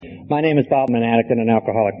My name is Bob. I'm an addict and an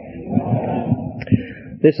alcoholic.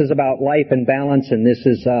 This is about life and balance, and this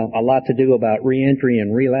is a lot to do about reentry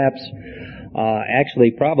and relapse.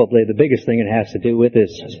 Actually, probably the biggest thing it has to do with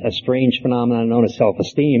is a strange phenomenon known as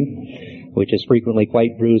self-esteem, which is frequently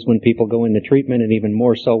quite bruised when people go into treatment, and even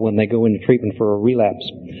more so when they go into treatment for a relapse.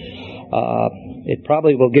 It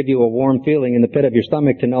probably will give you a warm feeling in the pit of your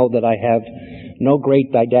stomach to know that I have no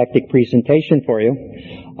great didactic presentation for you.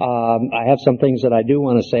 I have some things that I do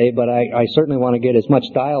want to say, but I certainly want to get as much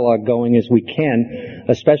dialogue going as we can,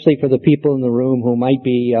 especially for the people in the room who might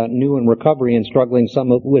be new in recovery and struggling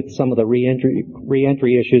with some of the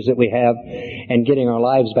reentry issues that we have, and getting our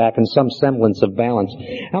lives back in some semblance of balance.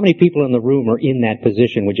 How many people in the room are in that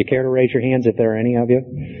position? Would you care to raise your hands if there are any of you?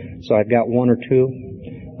 So I've got one or two.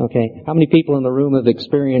 Okay. How many people in the room have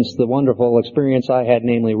experienced the wonderful experience I had,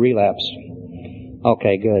 namely relapse?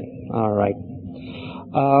 Okay, good. All right.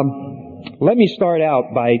 Let me start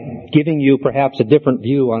out by giving you perhaps a different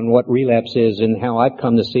view on what relapse is and how I've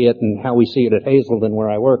come to see it and how we see it at Hazelden where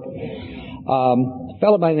I work. A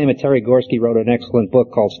fellow by the name of Terry Gorski wrote an excellent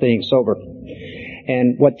book called Staying Sober.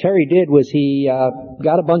 And what Terry did was he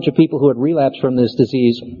got a bunch of people who had relapsed from this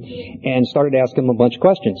disease and started asking them a bunch of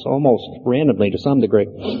questions, almost randomly to some degree.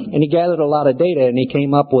 And he gathered a lot of data, and he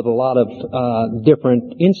came up with a lot of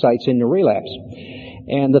different insights into relapse.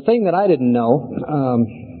 And the thing that I didn't know,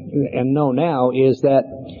 and know now, is that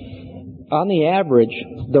on the average,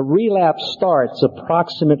 the relapse starts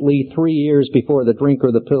approximately 3 years before the drink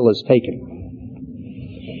or the pill is taken.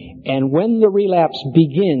 And when the relapse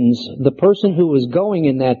begins, the person who is going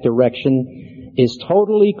in that direction is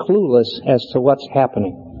totally clueless as to what's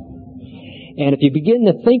happening. And if you begin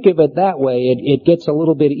to think of it that way, it gets a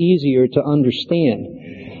little bit easier to understand.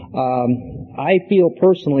 I feel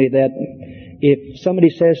personally that if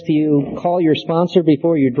somebody says to you, call your sponsor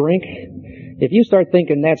before you drink, if you start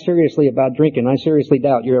thinking that seriously about drinking, I seriously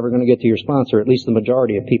doubt you're ever going to get to your sponsor. At least the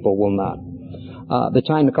majority of people will not. The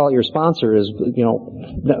time to call your sponsor is,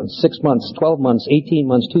 6 months, 12 months, 18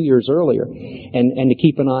 months, 2 years earlier, and to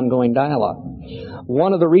keep an ongoing dialogue.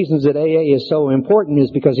 One of the reasons that AA is so important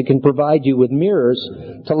is because it can provide you with mirrors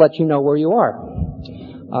to let you know where you are.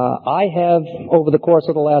 I have, over the course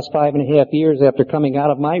of the last 5.5 years after coming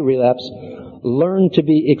out of my relapse, learned to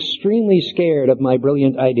be extremely scared of my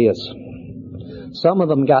brilliant ideas. Some of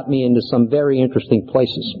them got me into some very interesting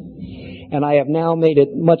places. And I have now made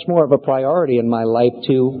it much more of a priority in my life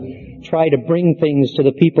to try to bring things to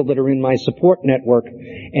the people that are in my support network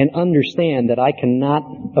and understand that I cannot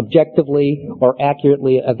objectively or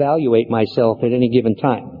accurately evaluate myself at any given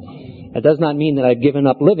time. That does not mean that I've given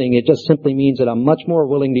up living. It just simply means that I'm much more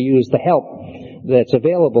willing to use the help that's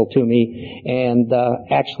available to me and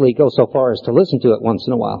actually go so far as to listen to it once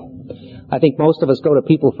in a while. I think most of us go to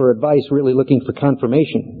people for advice really looking for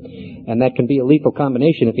confirmation, and that can be a lethal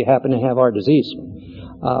combination if you happen to have our disease.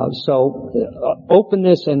 So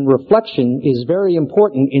openness and reflection is very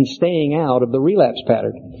important in staying out of the relapse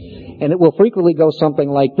pattern. And it will frequently go something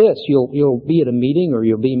like this. You'll be at a meeting, or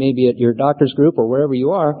you'll be maybe at your doctor's group or wherever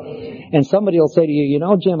you are, and somebody will say to you,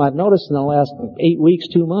 Jim, I've noticed in the last 8 weeks,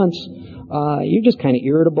 2 months, you're just kind of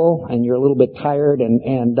irritable, and you're a little bit tired,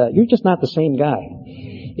 and you're just not the same guy.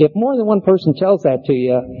 If more than one person tells that to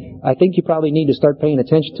you, I think you probably need to start paying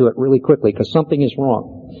attention to it really quickly, because something is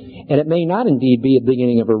wrong. And it may not indeed be a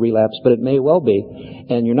beginning of a relapse, but it may well be.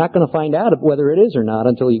 And you're not going to find out whether it is or not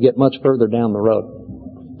until you get much further down the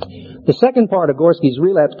road. The second part of Gorski's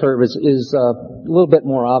relapse curve is a little bit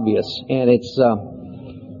more obvious, and it's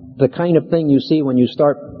the kind of thing you see when you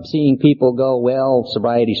start seeing people go, well,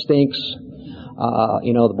 sobriety stinks.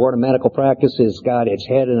 The Board of Medical Practice has got its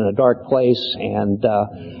head in a dark place, and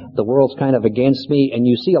the world's kind of against me, and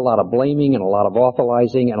you see a lot of blaming and a lot of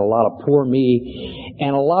awfulizing and a lot of poor me,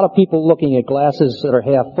 and a lot of people looking at glasses that are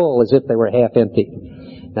half full as if they were half empty.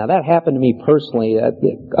 Now, that happened to me personally. A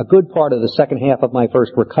good part of the second half of my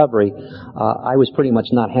first recovery, I was pretty much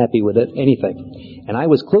not happy with anything. And I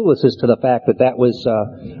was clueless as to the fact that was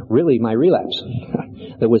really my relapse.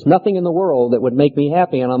 There was nothing in the world that would make me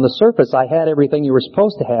happy, and on the surface I had everything you were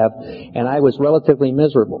supposed to have, and I was relatively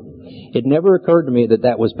miserable. It never occurred to me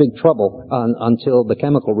that was big trouble until the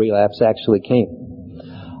chemical relapse actually came.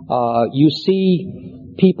 You see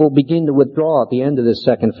people begin to withdraw at the end of this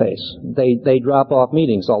second phase. They drop off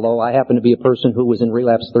meetings, although I happen to be a person who was in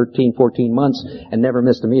relapse 13, 14 months and never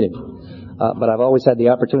missed a meeting. But I've always had the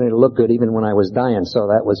opportunity to look good even when I was dying, so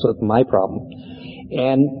that was my problem.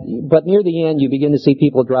 But near the end, you begin to see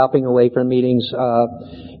people dropping away from meetings.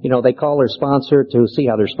 They call their sponsor to see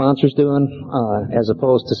how their sponsor's doing, as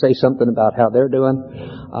opposed to say something about how they're doing.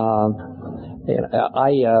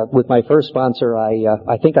 With my first sponsor,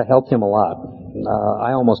 I think I helped him a lot.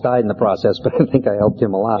 I almost died in the process, but I think I helped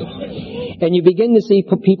him a lot. And you begin to see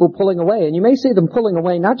people pulling away, and you may see them pulling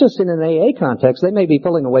away not just in an AA context. They may be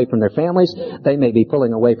pulling away from their families. They may be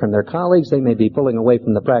pulling away from their colleagues. They may be pulling away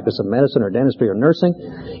from the practice of medicine or dentistry or nursing.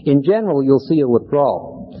 In general, you'll see a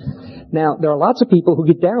withdrawal. Now, there are lots of people who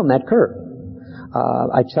get down that curve.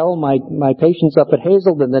 I tell my patients up at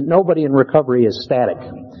Hazelden that nobody in recovery is static.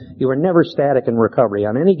 You are never static in recovery.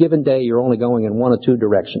 On any given day, you're only going in one of two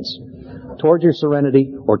directions: towards your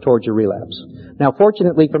serenity or towards your relapse. Now,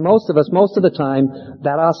 fortunately for most of us, most of the time,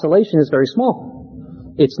 that oscillation is very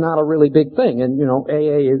small. It's not a really big thing. And,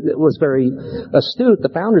 AA was very astute.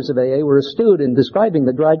 The founders of AA were astute in describing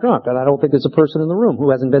the dry drunk. And I don't think there's a person in the room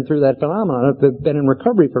who hasn't been through that phenomenon, have been in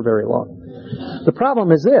recovery for very long. The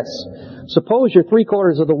problem is this. Suppose you're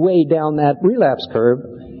 3/4 of the way down that relapse curve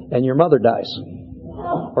and your mother dies,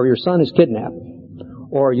 or your son is kidnapped,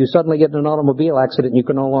 or you suddenly get in an automobile accident and you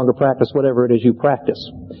can no longer practice whatever it is you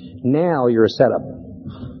practice. Now you're a setup.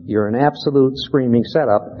 You're an absolute screaming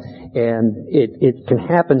setup, and it can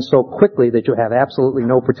happen so quickly that you have absolutely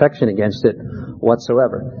no protection against it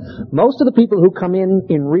whatsoever. Most of the people who come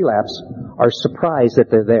in relapse are surprised that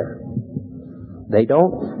they're there. They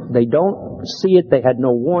don't see it. They had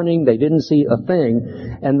no warning. They didn't see a thing.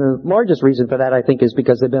 And the largest reason for that, I think, is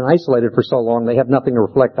because they've been isolated for so long, they have nothing to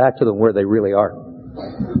reflect back to them where they really are.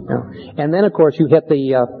 And then, of course, you hit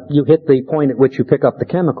the point at which you pick up the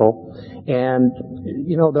chemical. And,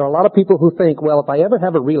 there are a lot of people who think, well, if I ever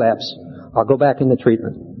have a relapse, I'll go back into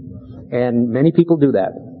treatment. And many people do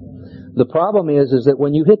that. The problem is that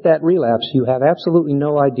when you hit that relapse, you have absolutely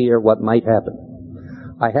no idea what might happen.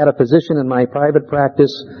 I had a physician in my private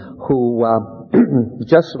practice who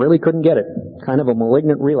just really couldn't get it, kind of a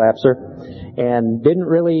malignant relapser, and didn't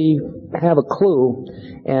really have a clue,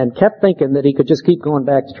 and kept thinking that he could just keep going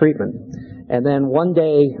back to treatment. And then one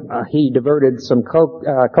day he diverted some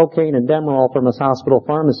cocaine and Demerol from his hospital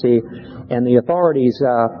pharmacy, and the authorities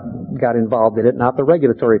got involved in it, not the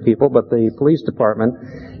regulatory people, but the police department,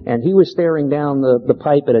 and he was staring down the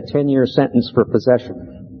pipe at a 10-year sentence for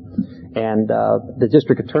possession. And the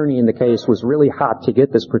district attorney in the case was really hot to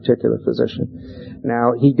get this particular physician.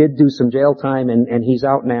 Now, he did do some jail time, and he's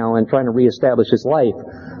out now and trying to reestablish his life.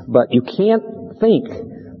 But you can't think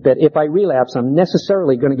that if I relapse, I'm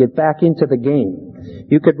necessarily going to get back into the game.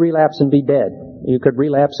 You could relapse and be dead. You could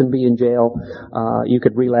relapse and be in jail. You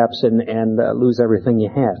could relapse and lose everything you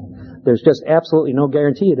had. There's just absolutely no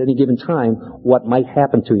guarantee at any given time what might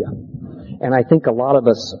happen to you. And I think a lot of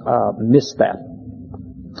us miss that.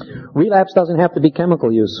 Relapse doesn't have to be chemical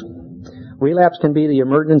use. Relapse can be the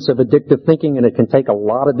emergence of addictive thinking, and it can take a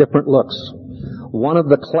lot of different looks. One of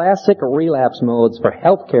the classic relapse modes for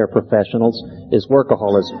healthcare professionals is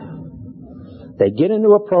workaholism. They get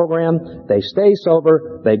into a program, they stay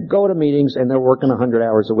sober, they go to meetings, and they're working 100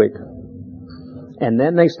 hours a week. And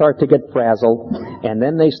then they start to get frazzled, and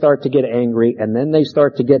then they start to get angry, and then they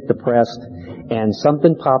start to get depressed, and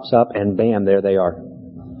something pops up, and bam, there they are.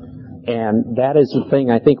 And that is the thing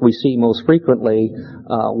I think we see most frequently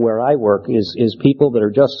where I work is people that are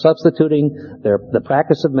just substituting the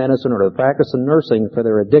practice of medicine or the practice of nursing for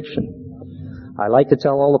their addiction. I like to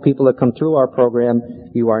tell all the people that come through our program,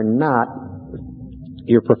 you are not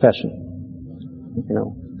your profession.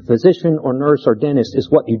 Physician or nurse or dentist is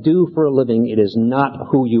what you do for a living. It is not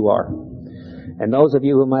who you are. And those of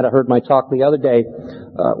you who might have heard my talk the other day,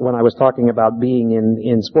 when I was talking about being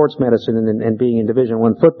in sports medicine and being in Division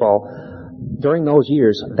I football, during those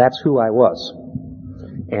years, that's who I was.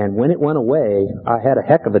 And when it went away, I had a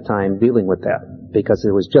heck of a time dealing with that because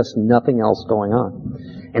there was just nothing else going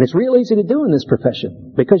on. And it's real easy to do in this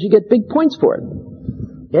profession because you get big points for it.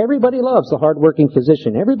 Everybody loves the hard-working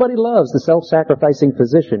physician. Everybody loves the self-sacrificing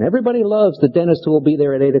physician. Everybody loves the dentist who will be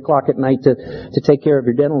there at 8 o'clock at night to take care of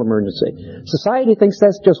your dental emergency. Society thinks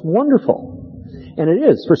that's just wonderful. And it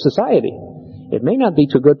is for society. It may not be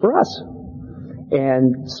too good for us.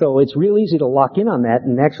 And so it's real easy to lock in on that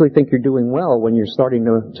and actually think you're doing well when you're starting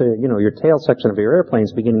to your tail section of your airplane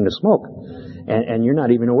is beginning to smoke. And you're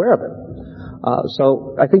not even aware of it.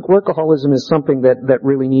 So I think workaholism is something that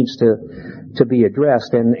really needs to be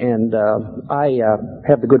addressed. And I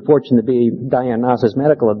have the good fortune to be Diane Nass's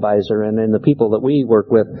medical advisor, and the people that we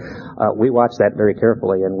work with, we watch that very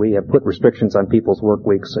carefully, and we have put restrictions on people's work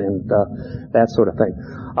weeks and that sort of thing.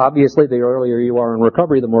 Obviously, the earlier you are in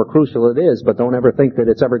recovery, the more crucial it is, but don't ever think that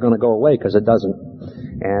it's ever going to go away, because it doesn't.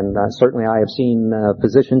 And certainly I have seen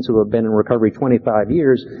physicians who have been in recovery 25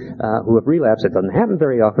 years who have relapsed. It doesn't happen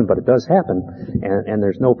very often, but it does happen. And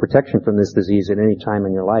there's no protection from this disease at any time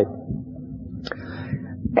in your life.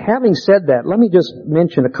 Having said that, let me just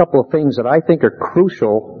mention a couple of things that I think are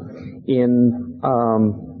crucial in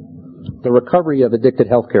the recovery of addicted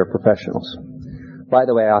healthcare professionals. By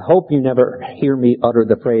the way, I hope you never hear me utter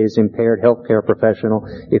the phrase impaired healthcare professional.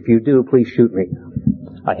 If you do, please shoot me.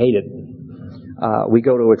 I hate it. We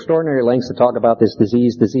go to extraordinary lengths to talk about this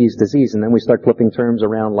disease, and then we start flipping terms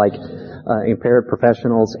around like impaired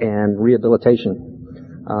professionals and rehabilitation.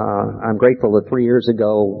 I'm grateful that 3 years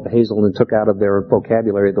ago, Hazelden took out of their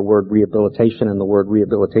vocabulary the word rehabilitation and the word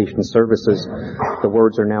rehabilitation services. The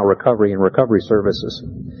words are now recovery and recovery services.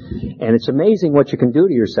 And it's amazing what you can do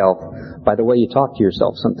to yourself by the way you talk to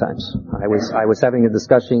yourself sometimes. I was having a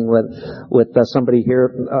discussion with somebody here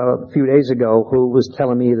a few days ago who was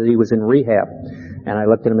telling me that he was in rehab. And I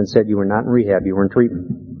looked at him and said, "You were not in rehab, you were in treatment."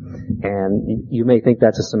 And you may think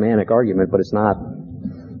that's a semantic argument, but it's not.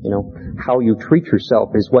 You know, how you treat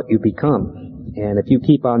yourself is what you become. And if you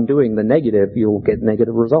keep on doing the negative, you'll get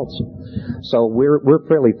negative results. So we're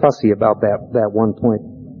fairly fussy about that one point.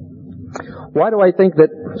 Why do I think that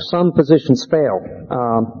some physicians fail?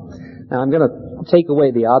 Now I'm going to take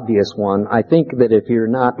away the obvious one. I think that if you're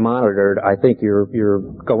not monitored, I think you're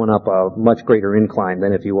going up a much greater incline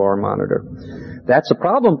than if you are monitored. That's a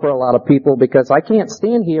problem for a lot of people because I can't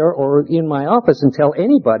stand here or in my office and tell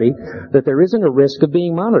anybody that there isn't a risk of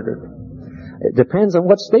being monitored. It depends on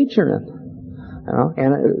what state you're in.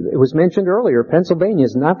 And it was mentioned earlier, Pennsylvania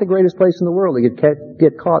is not the greatest place in the world to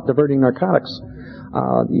get caught diverting narcotics.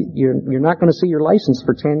 You're not going to see your license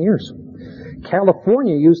for 10 years.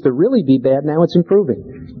 California used to really be bad, now it's improving.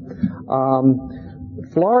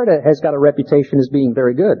 Florida has got a reputation as being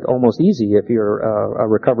very good, almost easy if you're a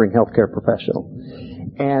recovering healthcare professional.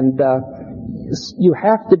 And you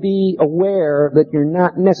have to be aware that you're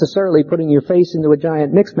not necessarily putting your face into a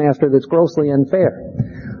giant mixmaster that's grossly unfair.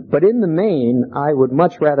 But in the main, I would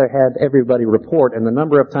much rather have everybody report, and the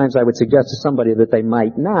number of times I would suggest to somebody that they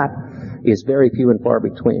might not is very few and far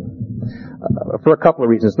between. For a couple of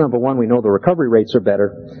reasons. Number one, we know the recovery rates are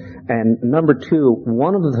better. And number two,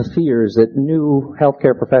 one of the fears that new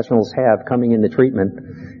healthcare professionals have coming into treatment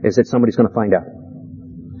is that somebody's going to find out.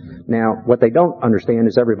 Now, what they don't understand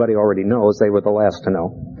is everybody already knows. They were the last to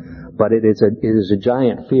know. But it is a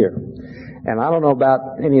giant fear. And I don't know about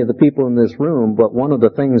any of the people in this room, but one of the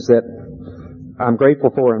things that I'm grateful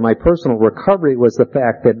for in my personal recovery was the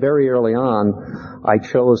fact that very early on, I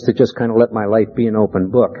chose to just kind of let my life be an open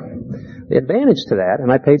book. The advantage to that,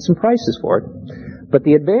 and I paid some prices for it, but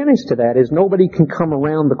the advantage to that is nobody can come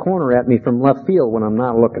around the corner at me from left field when I'm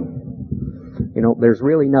not looking. You know, there's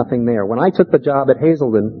really nothing there. When I took the job at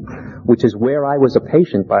Hazelden, which is where I was a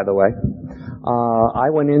patient, by the way, I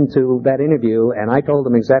went into that interview and I told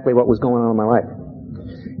them exactly what was going on in my life.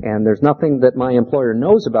 And there's nothing that my employer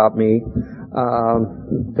knows about me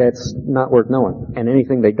that's not worth knowing. And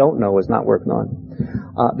anything they don't know is not worth knowing.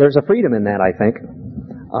 There's a freedom in that, I think.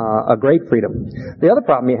 A great freedom. The other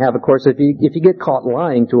problem you have, of course, if you get caught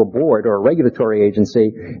lying to a board or a regulatory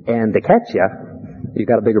agency and they catch you, you've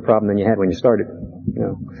got a bigger problem than you had when you started. You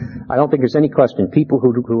know, I don't think there's any question. People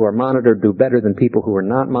who are monitored do better than people who are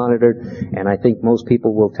not monitored, and I think most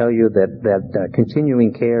people will tell you that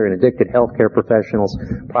continuing care in addicted healthcare professionals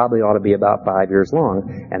probably ought to be about 5 years long,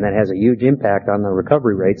 and that has a huge impact on the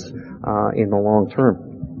recovery rates in the long term.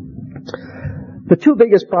 The two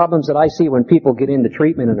biggest problems that I see when people get into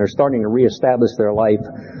treatment and are starting to reestablish their life,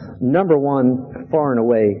 number one, far and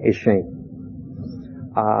away, is shame.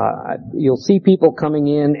 You'll see people coming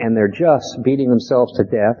in and they're just beating themselves to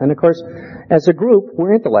death. And of course, as a group,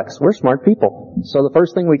 we're intellects. We're smart people. So the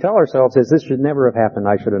first thing we tell ourselves is, this should never have happened.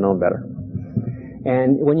 I should have known better.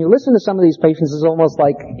 And when you listen to some of these patients, it's almost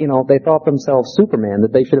like, you know, they thought themselves Superman,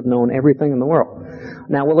 that they should have known everything in the world.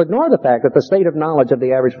 Now, we'll ignore the fact that the state of knowledge of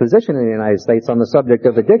the average physician in the United States on the subject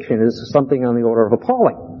of addiction is something on the order of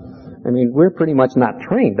appalling. I mean, we're pretty much not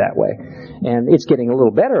trained that way. And it's getting a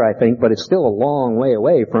little better, I think, but it's still a long way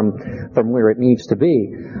away from where it needs to be.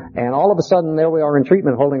 And all of a sudden, there we are in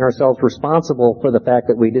treatment holding ourselves responsible for the fact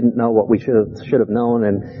that we didn't know what we should have known,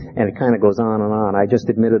 and it kind of goes on and on. I just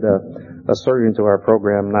admitted a surgeon to our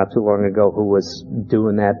program not too long ago who was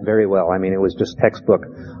doing that very well. I mean, it was just textbook.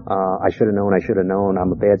 I should have known,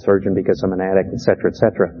 I'm a bad surgeon because I'm an addict, et cetera, et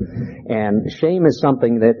cetera. And shame is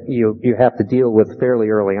something that you have to deal with fairly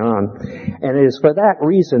early on. And it is for that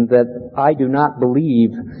reason that I do not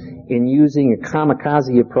believe in using a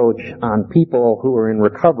kamikaze approach on people who are in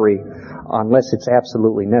recovery unless it's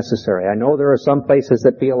absolutely necessary. I know there are some places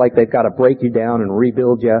that feel like they've got to break you down and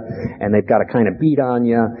rebuild you, and they've got to kind of beat on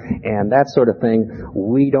you, and that sort of thing.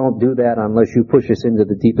 We don't do that unless you push us into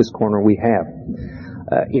the deepest corner we have.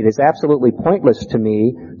 It is absolutely pointless to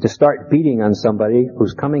me to start beating on somebody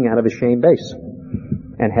who's coming out of a shame base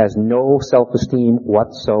and has no self-esteem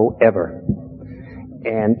whatsoever.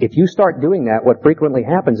 And if you start doing that, what frequently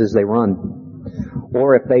happens is they run.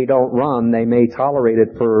 Or if they don't run, they may tolerate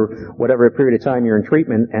it for whatever period of time you're in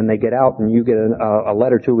treatment, and they get out and you get a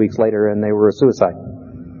letter 2 weeks later and they were a suicide.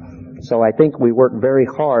 So I think we work very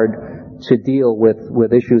hard to deal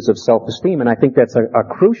with issues of self-esteem, and I think that's a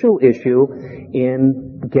crucial issue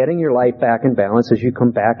in getting your life back in balance as you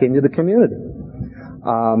come back into the community.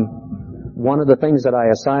 One of the things that I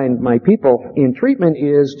assign my people in treatment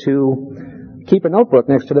is to keep a notebook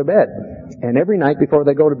next to their bed. And every night before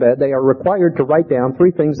they go to bed, they are required to write down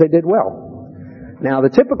 3 things they did well. Now, the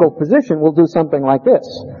typical physician will do something like this.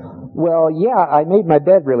 Well, yeah, I made my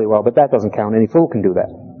bed really well, but that doesn't count. Any fool can do that.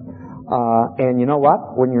 And you know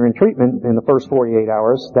what? When you're in treatment in the first 48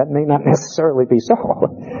 hours, that may not necessarily be so.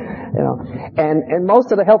 And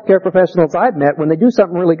most of the healthcare professionals I've met, when they do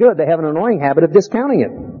something really good, they have an annoying habit of discounting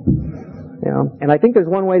it. And I think there's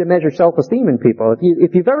one way to measure self-esteem in people.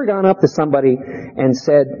 If you've ever gone up to somebody and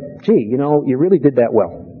said, gee, you really did that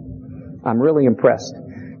well. I'm really impressed.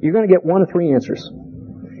 You're going to get 1 of 3 answers.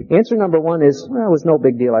 Answer number 1 is, well, it was no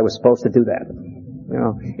big deal. I was supposed to do that.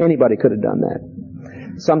 Anybody could have done that.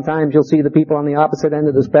 Sometimes you'll see the people on the opposite end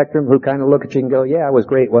of the spectrum who kind of look at you and go, yeah, I was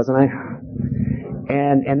great, wasn't I?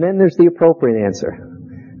 And then there's the appropriate answer.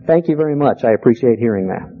 Thank you very much. I appreciate hearing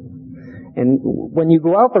that. And when you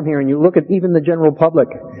go out from here and you look at even the general public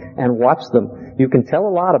and watch them, you can tell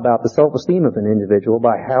a lot about the self-esteem of an individual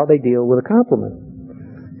by how they deal with a compliment.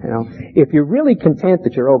 If you're really content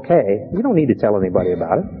that you're okay, you don't need to tell anybody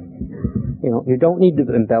about it. You don't need to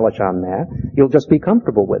embellish on that. You'll just be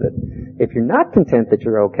comfortable with it. If you're not content that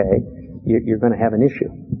you're okay, you're going to have an issue.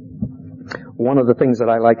 One of the things that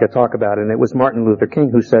I like to talk about, and it was Martin Luther King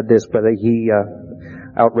who said this, but he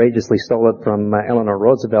outrageously stole it from Eleanor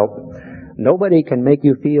Roosevelt. Nobody can make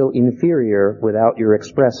you feel inferior without your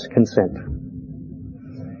express consent.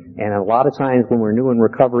 And a lot of times when we're new in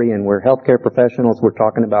recovery and we're healthcare professionals, we're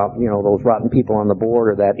talking about, those rotten people on the board,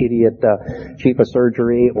 or that idiot chief of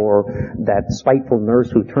surgery, or that spiteful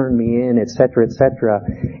nurse who turned me in, et cetera, et cetera.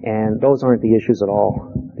 And those aren't the issues at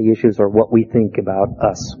all. The issues are what we think about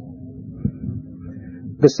us.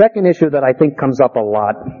 The second issue that I think comes up a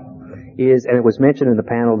lot is, and it was mentioned in the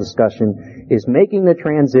panel discussion, is making the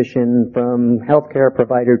transition from healthcare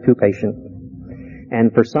provider to patient.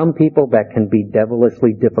 And for some people, that can be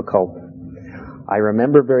devilishly difficult. I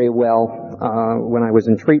remember very well when I was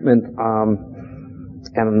in treatment,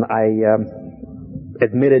 and I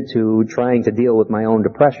admitted to trying to deal with my own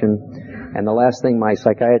depression. And the last thing my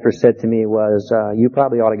psychiatrist said to me was, "You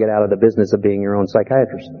probably ought to get out of the business of being your own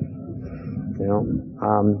psychiatrist."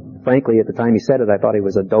 Frankly, at the time he said it, I thought he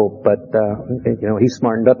was a dope, but he's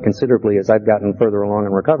smartened up considerably as I've gotten further along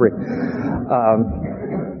in recovery.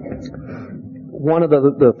 One of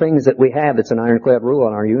the things that we have that's an ironclad rule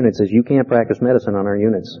on our units is you can't practice medicine on our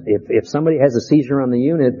units. If somebody has a seizure on the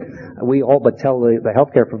unit, we all but tell the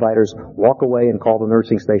healthcare providers, walk away and call the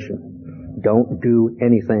nursing station. Don't do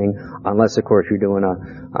anything unless, of course, you're doing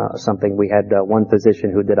something. We had one physician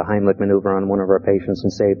who did a Heimlich maneuver on one of our patients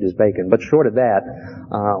and saved his bacon. But short of that,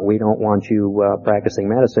 we don't want you practicing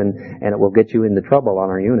medicine, and it will get you into trouble on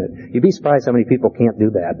our unit. You'd be surprised how many people can't do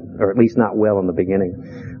that, or at least not well in the beginning.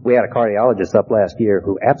 We had a cardiologist up last year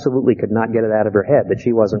who absolutely could not get it out of her head that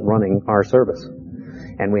she wasn't running our service.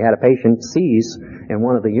 And we had a patient seize in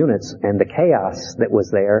one of the units, and the chaos that was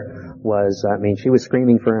there was, she was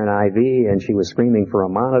screaming for an IV, and she was screaming for a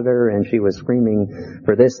monitor, and she was screaming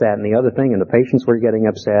for this, that, and the other thing, and the patients were getting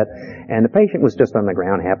upset, and the patient was just on the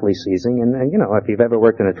ground happily seizing, and if you've ever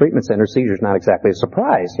worked in a treatment center, seizure's not exactly a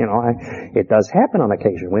surprise, it does happen on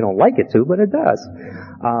occasion. We don't like it to, but it does.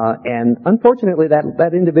 And unfortunately,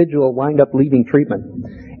 that individual wound up leaving treatment,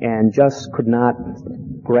 and just could not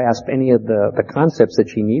grasp any of the concepts that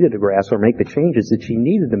she needed to grasp or make the changes that she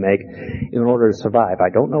needed to make in order to survive. I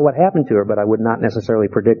don't know what happened to her, but I would not necessarily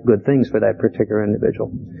predict good things for that particular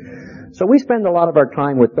individual. So we spend a lot of our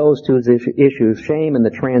time with those two issues, shame and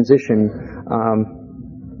the transition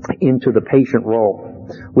into the patient role,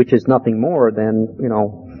 which is nothing more than,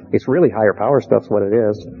 it's really higher power stuff's what it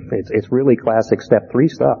is. It's really classic step 3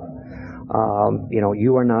 stuff.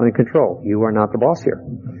 You are not in control. You are not the boss here.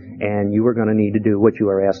 And you are going to need to do what you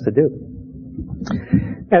are asked to do.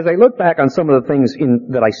 As I look back on some of the things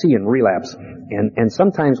that I see in relapse, and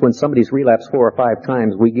sometimes when somebody's relapsed 4 or 5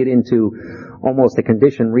 times, we get into almost a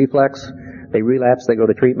conditioned reflex They relapse, they go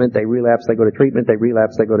to treatment, they relapse, they go to treatment, they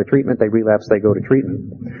relapse, they go to treatment, they relapse, they go to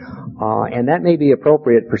treatment. And that may be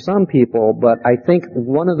appropriate for some people, but I think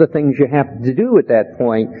one of the things you have to do at that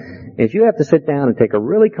point is you have to sit down and take a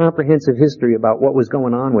really comprehensive history about what was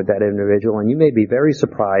going on with that individual, and you may be very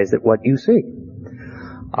surprised at what you see.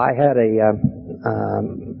 I had a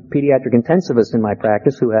pediatric intensivist in my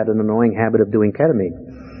practice who had an annoying habit of doing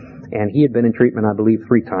ketamine. And he had been in treatment, I believe,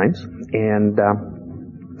 3 times. And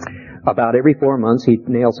about every 4 months, he'd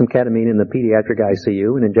nail some ketamine in the pediatric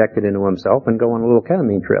ICU and inject it into himself and go on a little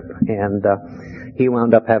ketamine trip. And he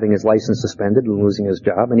wound up having his license suspended and losing his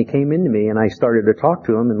job. And he came into me, and I started to talk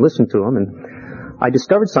to him and listen to him. And I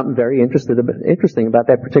discovered something very interesting about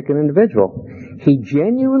that particular individual. He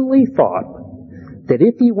genuinely thought that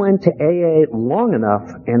if he went to AA long enough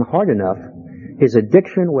and hard enough, his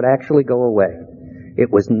addiction would actually go away. It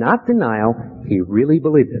was not denial. He really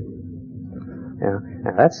believed it.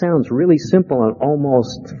 Now that sounds really simple and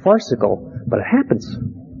almost farcical, but it happens.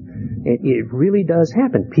 It really does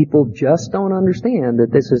happen. People just don't understand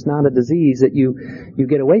that this is not a disease that you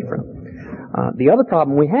get away from. The other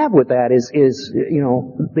problem we have with that is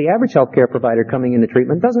the average healthcare provider coming into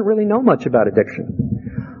treatment doesn't really know much about addiction.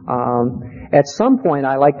 At some point,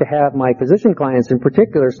 I like to have my physician clients in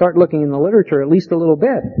particular start looking in the literature at least a little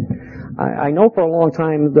bit. I know for a long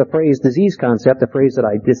time the phrase disease concept, a phrase that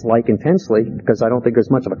I dislike intensely because I don't think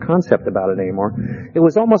there's much of a concept about it anymore. It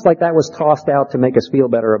was almost like that was tossed out to make us feel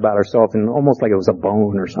better about ourselves, and almost like it was a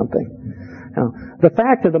bone or something. Now, the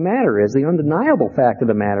fact of the matter is, the undeniable fact of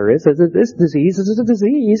the matter is that this disease is a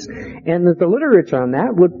disease, and that the literature on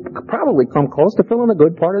that would probably come close to filling a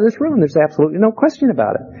good part of this room. There's absolutely no question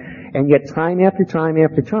about it. And yet time after time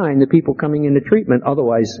after time, the people coming into treatment,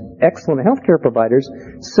 otherwise excellent healthcare providers,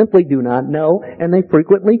 simply do not know, and they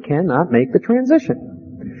frequently cannot make the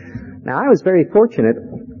transition. Now, I was very fortunate,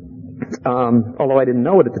 although I didn't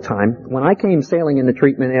know it at the time. When I came sailing into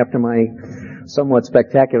treatment after my somewhat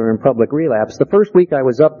spectacular and public relapse, the first week I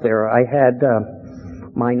was up there, I had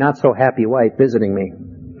my not-so-happy wife visiting me.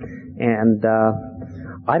 And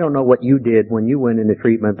I don't know what you did when you went into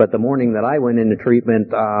treatment, but the morning that I went into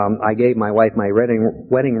treatment, I gave my wife my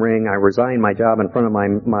wedding ring. I resigned my job in front of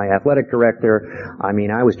my athletic director. I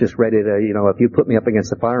mean, I was just ready to, if you put me up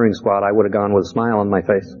against the firing squad, I would have gone with a smile on my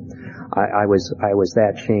face. I was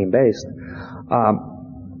that shame-based.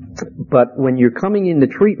 But when you're coming into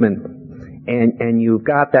treatment and you've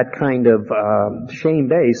got that kind of shame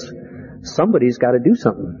base, somebody's got to do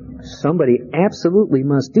something. Somebody absolutely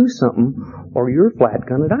must do something, or you're flat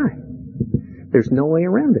gonna die. There's no way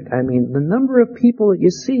around it. I mean, the number of people that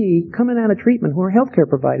you see coming out of treatment who are healthcare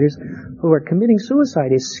providers who are committing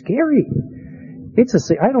suicide is scary.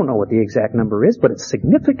 I don't know what the exact number is, but it's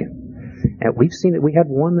significant. And we've seen it. We had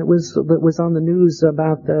one that was on the news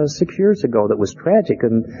about 6 years ago that was tragic,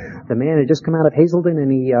 and the man had just come out of Hazelden,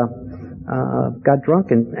 and he got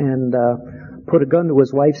drunk and put a gun to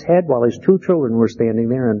his wife's head while his 2 children were standing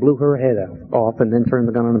there and blew her head off and then turned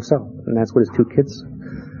the gun on himself. And that's what his 2 kids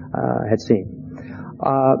had seen.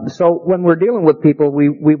 So when we're dealing with people,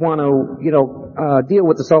 we want to, deal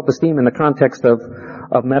with the self-esteem in the context of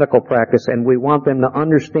medical practice, and we want them to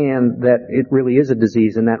understand that it really is a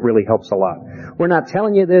disease, and that really helps a lot. We're not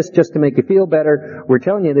telling you this just to make you feel better. We're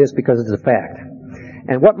telling you this because it's a fact.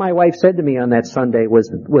 And what my wife said to me on that Sunday was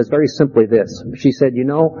very simply this. She said,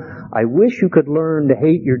 I wish you could learn to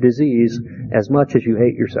hate your disease as much as you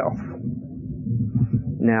hate yourself.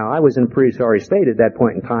 Now, I was in a pretty sorry state at that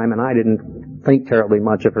point in time, and I didn't think terribly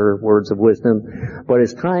much of her words of wisdom. But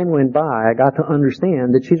as time went by, I got to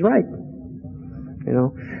understand that she's right.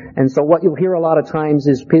 And so what you'll hear a lot of times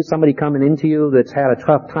is somebody coming into you that's had a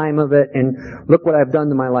tough time of it, and look what I've done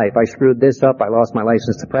to my life. I screwed this up. I lost my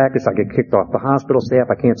license to practice. I get kicked off the hospital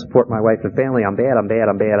staff. I can't support my wife and family. I'm bad, I'm bad,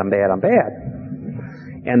 I'm bad, I'm bad, I'm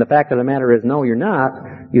bad. And the fact of the matter is, no, you're not.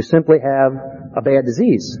 You simply have a bad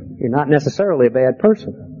disease. You're not necessarily a bad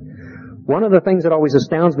person. One of the things that always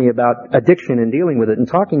astounds me about addiction and dealing with it and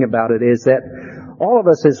talking about it is that all of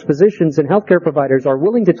us as physicians and healthcare providers are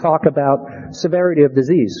willing to talk about severity of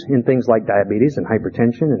disease in things like diabetes and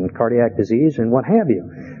hypertension and cardiac disease and what have you.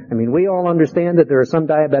 I mean, we all understand that there are some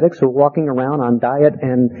diabetics who are walking around on diet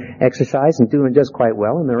and exercise and doing just quite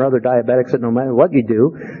well, and there are other diabetics that no matter what you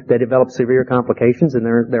do, they develop severe complications and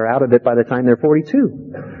they're out of it by the time they're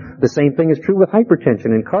 42. The same thing is true with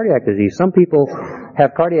hypertension and cardiac disease. Some people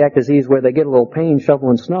have cardiac disease where they get a little pain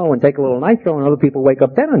shoveling snow and take a little nitro, and other people wake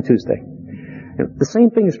up dead on Tuesday. The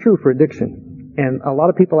same thing is true for addiction, and a lot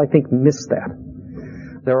of people, I think, miss that.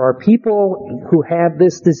 There are people who have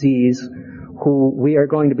this disease who we are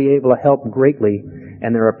going to be able to help greatly,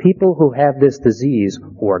 And there are people who have this disease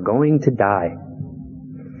who are going to die.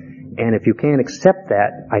 And if you can't accept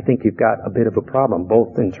that, I think you've got a bit of a problem,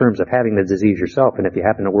 both in terms of having the disease yourself and if you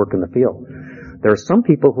happen to work in the field. There are some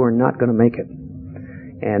people who are not going to make it.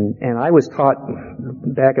 And I was taught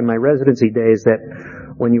back in my residency days that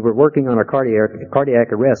when you were working on a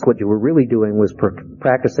cardiac arrest, what you were really doing was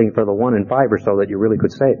practicing for the 1 in 5 or so that you really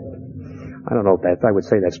could save. I don't know if I would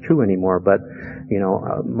say that's true anymore, but,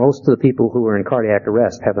 most of the people who are in cardiac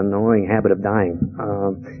arrest have an annoying habit of dying.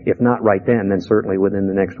 If not right then certainly within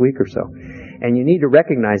the next week or so. And you need to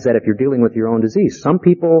recognize that if you're dealing with your own disease. Some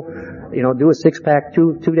people, do a 6-pack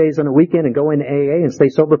 2 days on a weekend and go into AA and stay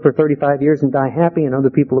sober for 35 years and die happy, and other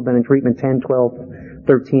people have been in treatment 10, 12,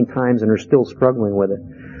 13 times and are still struggling with it.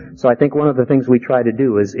 So I think one of the things we try to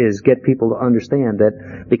do is get people to understand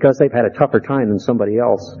that because they've had a tougher time than somebody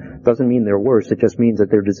else doesn't mean they're worse. It just means that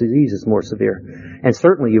their disease is more severe. And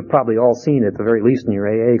certainly you've probably all seen, at the very least in your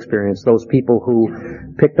AA experience, those people who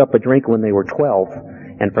picked up a drink when they were 12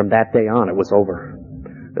 and from that day on it was over.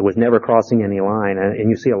 It was never crossing any line. And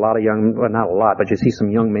you see a lot of not a lot, but you see some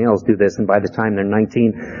young males do this, and by the time they're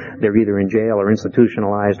 19, they're either in jail or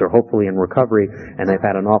institutionalized or hopefully in recovery, and they've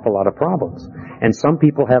had an awful lot of problems. And some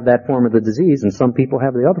people have that form of the disease, and some people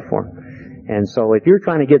have the other form. And so if you're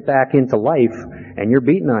trying to get back into life, and you're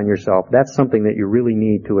beating on yourself, that's something that you really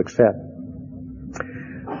need to accept.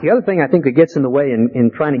 The other thing I think that gets in the way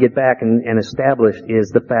in trying to get back and establish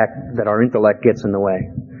is the fact that our intellect gets in the way.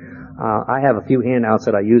 I have a few handouts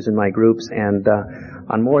that I use in my groups, and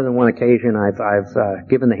on more than one occasion I've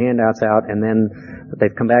given the handouts out, and then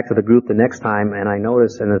they've come back to the group the next time, and I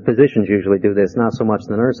notice, and the physicians usually do this, not so much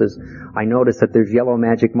the nurses, I notice that there's yellow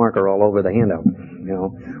magic marker all over the handout,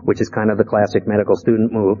 which is kind of the classic medical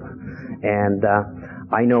student move. And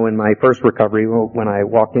I know in my first recovery, when I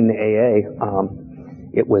walked into AA,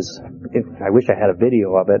 I wish I had a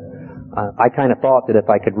video of it. I kind of thought that if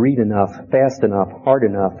I could read enough, fast enough, hard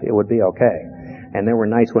enough, it would be okay. And there were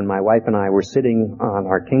nights when my wife and I were sitting on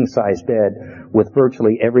our king-size bed with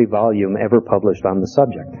virtually every volume ever published on the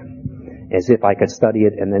subject, as if I could study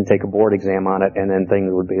it and then take a board exam on it, and then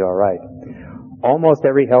things would be all right. Almost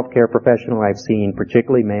every healthcare professional I've seen,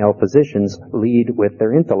 particularly male physicians, lead with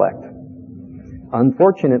their intellect.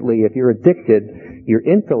 Unfortunately, if you're addicted, your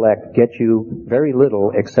intellect gets you very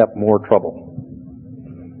little except more trouble.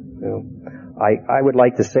 I would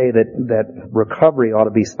like to say that recovery ought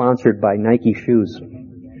to be sponsored by Nike shoes.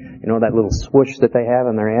 That little swoosh that they have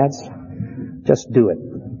in their ads? Just do it.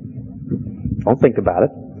 Don't think about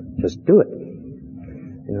it. Just do it.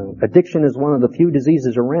 Addiction is one of the few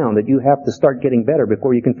diseases around that you have to start getting better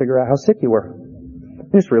before you can figure out how sick you were.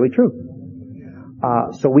 It's really true.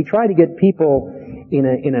 So we try to get people in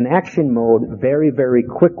an action mode very, very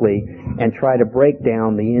quickly and try to break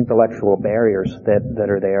down the intellectual barriers that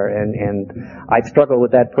are there. And I've struggled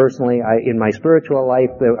with that personally. In my spiritual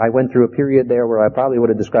life, I went through a period there where I probably would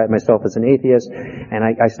have described myself as an atheist, and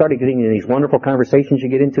I started getting into these wonderful conversations you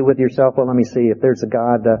get into with yourself. Well, let me see, if there's a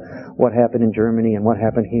God, what happened in Germany and what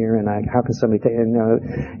happened here, and how can somebody take,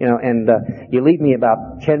 you leave me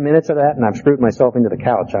about 10 minutes of that and I've screwed myself into the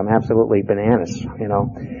couch. I'm absolutely bananas,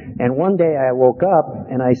 And one day I woke up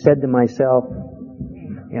and I said to myself,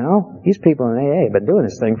 these people in AA have been doing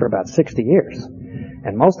this thing for about 60 years.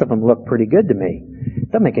 And most of them look pretty good to me.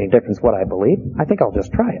 It doesn't make any difference what I believe. I think I'll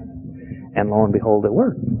just try it. And lo and behold, it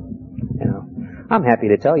worked. I'm happy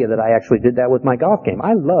to tell you that I actually did that with my golf game.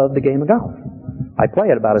 I love the game of golf. I play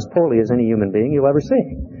it about as poorly as any human being you'll ever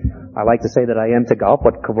see. I like to say that I am to golf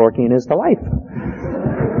what Kevorkian is to life.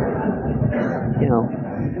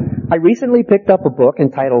 I recently picked up a book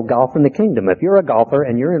entitled Golf in the Kingdom. If you're a golfer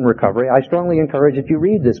and you're in recovery, I strongly encourage that you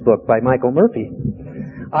read this book by Michael Murphy.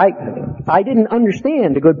 I didn't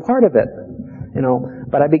understand a good part of it,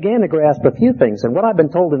 but I began to grasp a few things. And what I've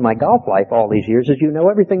been told in my golf life all these years is you know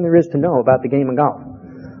everything there is to know about the game of golf.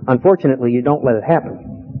 Unfortunately, you don't let it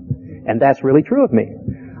happen. And that's really true of me.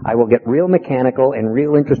 I will get real mechanical and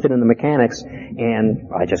real interested in the mechanics, and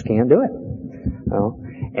I just can't do it.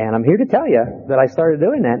 And I'm here to tell you that I started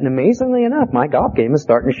doing that, and amazingly enough, my golf game is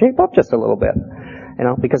starting to shape up just a little bit.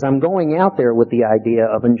 Because I'm going out there with the idea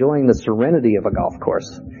of enjoying the serenity of a golf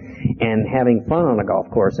course and having fun on a golf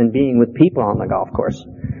course and being with people on the golf course.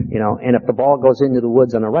 And if the ball goes into the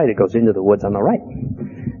woods on the right, it goes into the woods on the right.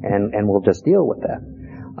 And we'll just deal with that.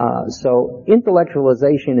 So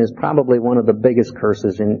intellectualization is probably one of the biggest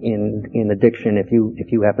curses in addiction if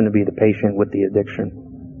you happen to be the patient with the addiction.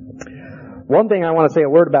 One thing I want to say a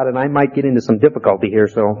word about, and I might get into some difficulty here,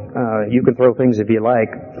 so you can throw things if you like.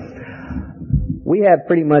 We have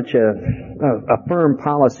pretty much a firm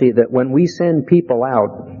policy that when we send people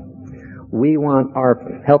out, We want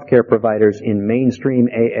our healthcare providers in mainstream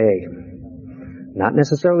AA. Not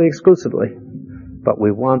necessarily exclusively, but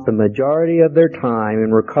we want the majority of their time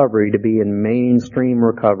in recovery to be in mainstream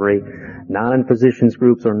recovery, not in physicians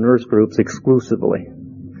groups or nurse groups exclusively.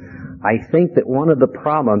 I think that one of the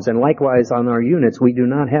problems, and likewise on our units, we do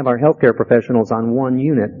not have our healthcare professionals on one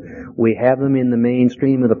unit. We have them in the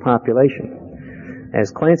mainstream of the population.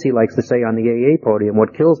 As Clancy likes to say on the AA podium,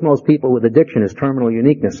 what kills most people with addiction is terminal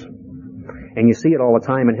uniqueness. And you see it all the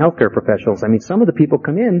time in healthcare professionals. I mean, some of the people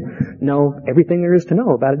come in, know everything there is to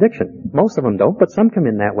know about addiction. Most of them don't, but some come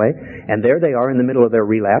in that way. And there they are in the middle of their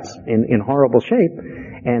relapse in horrible shape.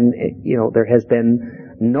 And, there has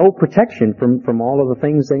been no protection from all of the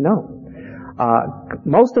things they know.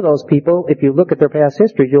 Most of those people, if you look at their past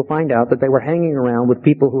histories, you'll find out that they were hanging around with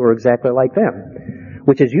people who are exactly like them,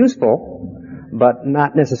 which is useful, but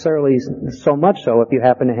not necessarily so much so if you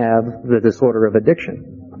happen to have the disorder of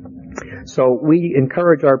addiction. So we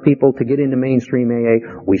encourage our people to get into mainstream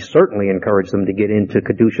AA. We certainly encourage them to get into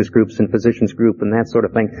caduceus groups and physicians group and that sort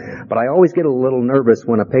of thing. But I always get a little nervous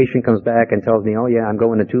when a patient comes back and tells me, oh yeah, I'm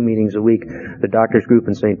going to 2 meetings a week, the doctor's group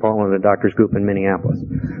in St. Paul and the doctor's group in Minneapolis.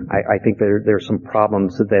 I think there's some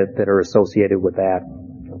problems that are associated with that.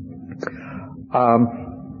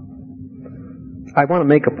 I want to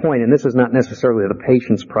make a point, and this is not necessarily the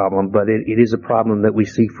patient's problem, but it is a problem that we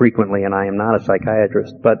see frequently, and I am not a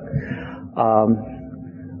psychiatrist. But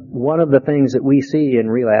one of the things that we see in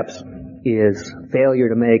relapse is failure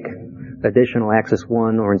to make additional Axis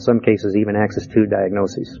 1 or in some cases even Axis 2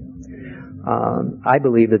 diagnoses. I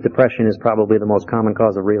believe that depression is probably the most common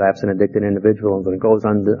cause of relapse in addicted individuals, and it goes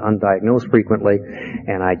undiagnosed frequently.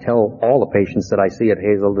 And I tell all the patients that I see at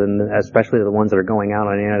Hazelden, especially the ones that are going out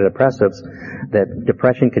on antidepressants, that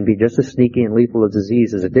depression can be just as sneaky and lethal a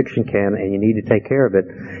disease as addiction can, and you need to take care of it.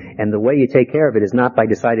 And the way you take care of it is not by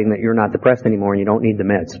deciding that you're not depressed anymore and you don't need the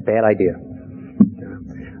meds. Bad idea.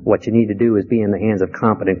 What you need to do is be in the hands of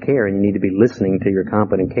competent care, and you need to be listening to your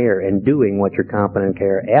competent care and doing what your competent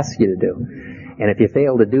care asks you to do. And if you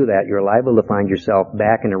fail to do that, you're liable to find yourself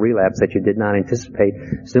back in a relapse that you did not anticipate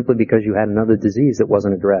simply because you had another disease that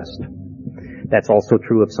wasn't addressed. That's also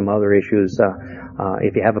true of some other issues.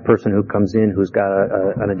 If you have a person who comes in who's got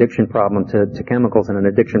an addiction problem to chemicals and an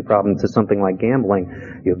addiction problem to something like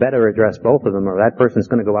gambling, you better address both of them, or that person's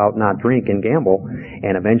going to go out and not drink and gamble,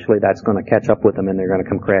 and eventually that's going to catch up with them, and they're going to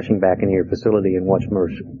come crashing back into your facility in much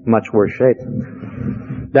worse shape.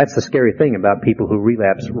 That's the scary thing about people who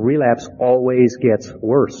relapse. Relapse always gets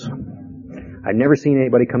worse. I've never seen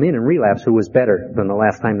anybody come in and relapse who was better than the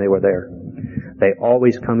last time they were there. They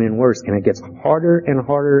always come in worse, and it gets harder and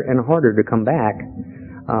harder and harder to come back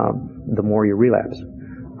the more you relapse.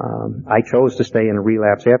 I chose to stay in a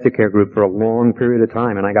relapse aftercare group for a long period of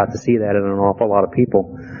time, and I got to see that in an awful lot of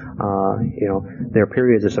people. Their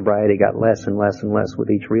periods of sobriety got less and less and less with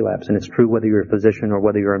each relapse, and it's true whether you're a physician or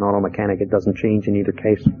whether you're an auto mechanic. It doesn't change in either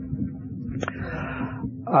case.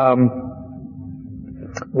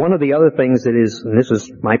 One of the other things that is, and this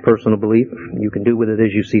is my personal belief, you can do with it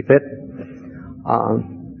as you see fit,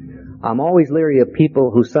 I'm always leery of people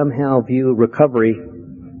who somehow view recovery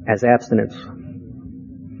as abstinence.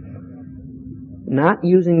 Not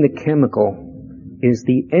using the chemical is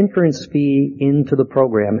the entrance fee into the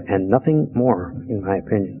program and nothing more, in my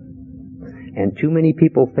opinion. And too many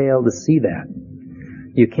people fail to see that.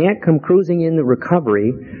 You can't come cruising into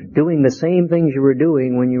recovery doing the same things you were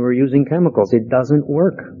doing when you were using chemicals. It doesn't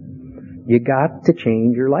work. You got to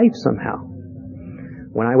change your life somehow.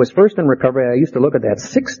 When I was first in recovery, I used to look at that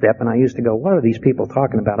 6th step and I used to go, what are these people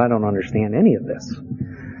talking about? I don't understand any of this.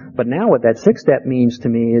 But now what that 6th step means to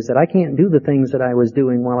me is that I can't do the things that I was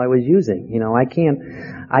doing while I was using. I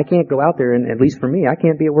can't go out there, and at least for me, I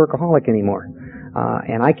can't be a workaholic anymore.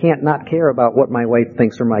 And I can't not care about what my wife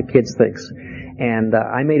thinks or my kids thinks. And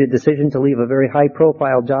I made a decision to leave a very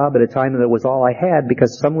high-profile job at a time that it was all I had,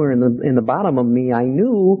 because somewhere in the bottom of me, I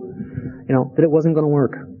knew, that it wasn't going to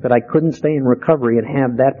work, that I couldn't stay in recovery and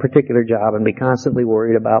have that particular job and be constantly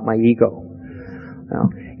worried about my ego.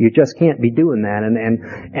 You just can't be doing that.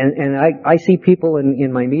 And I see people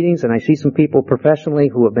in my meetings, and I see some people professionally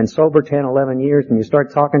who have been sober 10, 11 years, and you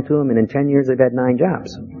start talking to them, and in 10 years they've had 9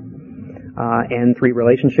 jobs. And 3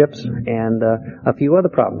 relationships, and a few other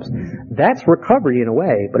problems. That's recovery in a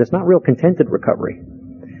way, but it's not real contented recovery.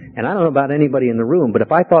 And I don't know about anybody in the room, but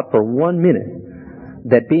if I thought for 1 minute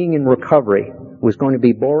that being in recovery was going to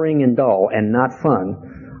be boring and dull and not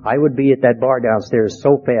fun, I would be at that bar downstairs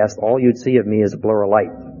so fast all you'd see of me is a blur of light.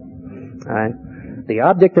 Alright? The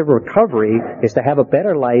object of recovery is to have a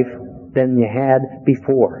better life than you had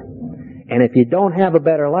before. And if you don't have a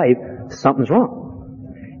better life, something's wrong.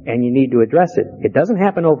 and you need to address it. It doesn't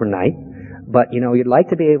happen overnight, but you'd like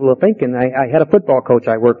to be able to think. And I had a football coach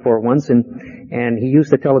I worked for once, and he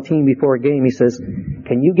used to tell a team before a game, he says,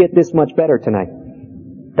 "Can you get this much better tonight?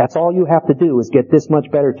 That's all you have to do is get this much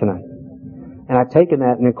better tonight." And I've taken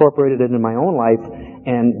that and incorporated it into my own life,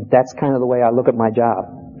 and that's kind of the way I look at my job.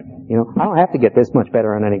 I don't have to get this much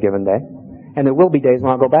better on any given day. And there will be days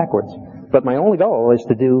when I'll go backwards. But my only goal is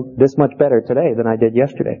to do this much better today than I did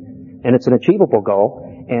yesterday. And it's an achievable goal,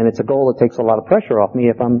 and it's a goal that takes a lot of pressure off me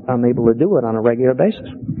if I'm able to do it on a regular basis.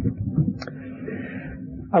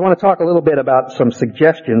 I want to talk a little bit about some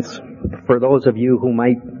suggestions for those of you who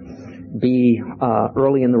might be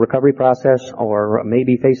early in the recovery process, or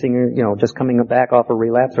maybe facing, just coming back off a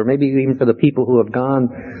relapse, or maybe even for the people who have gone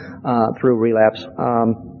through relapse,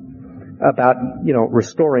 about,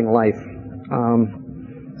 restoring life.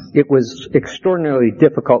 It was extraordinarily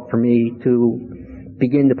difficult for me to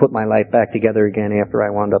begin to put my life back together again after I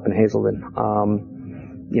wound up in Hazelden.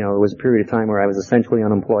 There was a period of time where I was essentially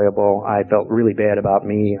unemployable. I felt really bad about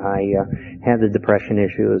me. I had the depression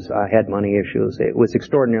issues. I had money issues. It was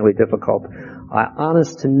extraordinarily difficult. I,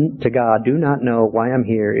 honest to God, do not know why I'm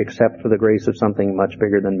here except for the grace of something much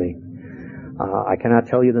bigger than me. I cannot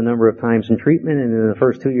tell you the number of times in treatment, and in the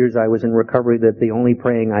first 2 years I was in recovery, that the only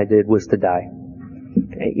praying I did was to die.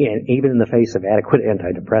 Even in the face of adequate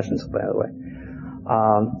antidepressants, by the way.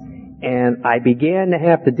 And I began to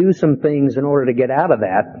have to do some things in order to get out of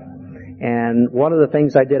that. And one of the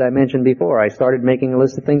things I did, I mentioned before, I started making a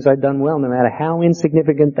list of things I'd done well, no matter how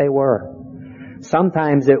insignificant they were.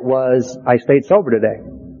 Sometimes it was, I stayed sober today,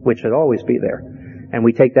 which should always be there. And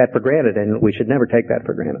we take that for granted, and we should never take that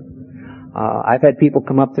for granted. I've had people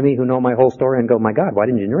come up to me who know my whole story and go, "My God, why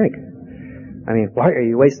didn't you drink? I mean, why are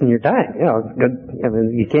you wasting your time?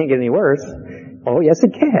 You can't get any worse." Oh, yes,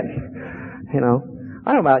 it can.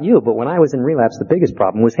 I don't know about you, but when I was in relapse, the biggest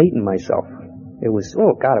problem was hating myself. It was,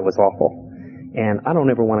 oh God, it was awful. And I don't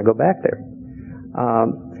ever want to go back there.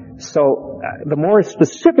 So the more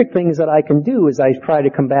specific things that I can do as I try to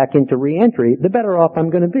come back into reentry, the better off I'm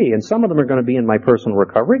going to be. And some of them are going to be in my personal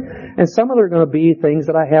recovery, and some of them are going to be things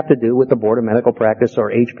that I have to do with the Board of Medical Practice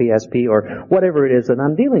or HPSP or whatever it is that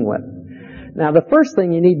I'm dealing with. Now, the first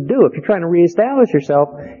thing you need to do if you're trying to reestablish yourself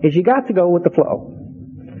is you got to go with the flow.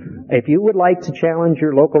 If you would like to challenge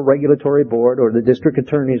your local regulatory board or the district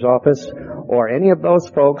attorney's office or any of those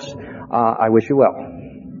folks, I wish you well.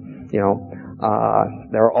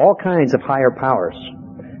 There are all kinds of higher powers.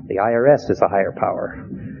 The IRS is a higher power.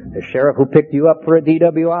 The sheriff who picked you up for a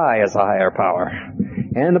DWI is a higher power.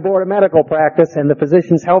 And the Board of Medical Practice and the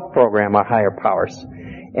Physicians Health Program are higher powers.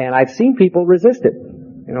 And I've seen people resist it,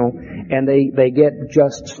 and they get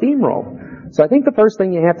just steamrolled. So I think the first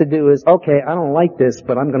thing you have to do is, okay, I don't like this,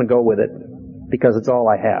 but I'm going to go with it because it's all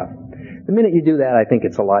I have. The minute you do that, I think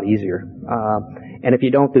it's a lot easier. And if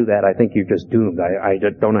you don't do that, I think you're just doomed. I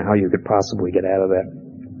just don't know how you could possibly get out of that.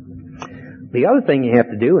 The other thing you have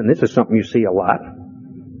to do, and this is something you see a lot,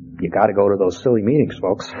 you got to go to those silly meetings,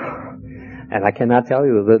 folks. And I cannot tell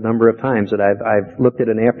you the number of times that I've looked at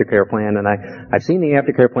an aftercare plan, and I've seen the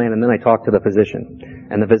aftercare plan, and then I talk to the physician.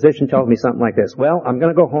 And the physician tells me something like this: well, I'm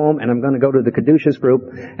going to go home, and I'm going to go to the Caduceus group,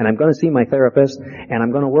 and I'm going to see my therapist, and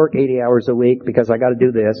I'm going to work 80 hours a week because I got to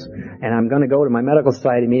do this, and I'm going to go to my medical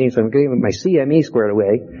society meetings, so I'm going to get my CME squared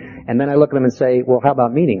away. And then I look at them and say, well, how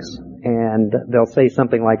about meetings? And they'll say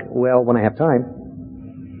something like, well, when I have time.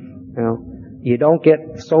 You don't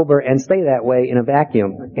get sober and stay that way in a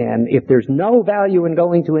vacuum. And if there's no value in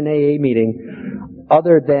going to an AA meeting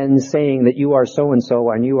other than saying that you are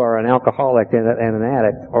so-and-so and you are an alcoholic and an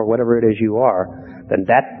addict or whatever it is you are, then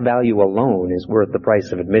that value alone is worth the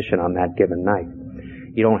price of admission on that given night.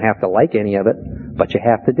 You don't have to like any of it, but you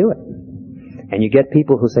have to do it. And you get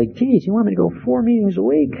people who say, geez, you want me to go 4 meetings a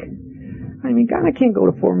week? I mean, God, I can't go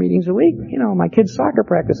to 4 meetings a week. My kid's soccer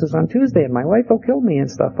practice is on Tuesday and my wife will kill me and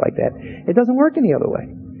stuff like that. It doesn't work any other way.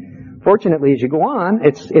 Fortunately, as you go on,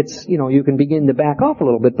 it's you can begin to back off a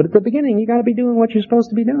little bit, but at the beginning, you gotta be doing what you're supposed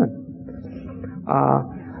to be doing.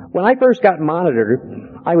 When I first got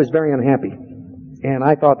monitored, I was very unhappy. And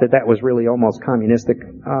I thought that was really almost communistic.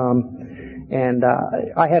 And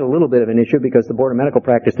I had a little bit of an issue because the Board of Medical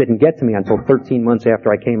Practice didn't get to me until 13 months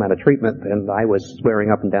after I came out of treatment, and I was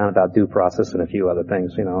swearing up and down about due process and a few other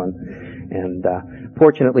things, and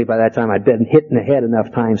fortunately by that time I'd been hit in the head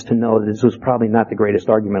enough times to know that this was probably not the greatest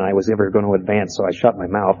argument I was ever going to advance, so I shut my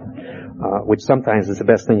mouth, which sometimes is the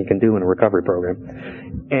best thing you can do in a recovery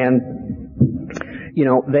program. And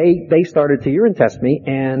they started to urine test me,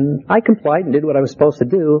 and I complied and did what I was supposed to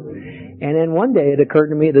do. And then one day it occurred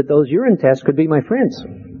to me that those urine tests could be my friends.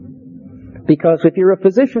 Because if you're a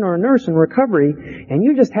physician or a nurse in recovery and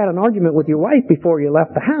you just had an argument with your wife before you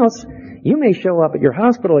left the house, you may show up at your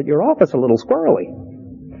hospital, at your office, a little squirrely.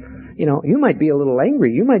 You know, you might be a little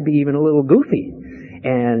angry. You might be even a little goofy.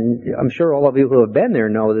 And I'm sure all of you who have been there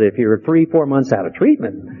know that if you're 3-4 months out of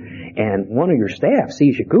treatment and one of your staff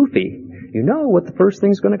sees you goofy, you know what the first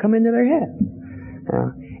thing's going to come into their head.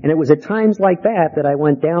 And it was at times like that I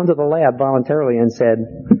went down to the lab voluntarily and said,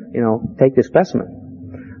 you know, take this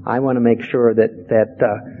specimen. I want to make sure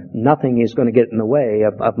that nothing is going to get in the way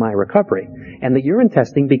of my recovery. And the urine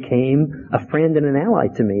testing became a friend and an ally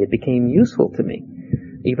to me. It became useful to me,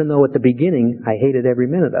 even though at the beginning I hated every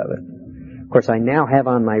minute of it. Of course, I now have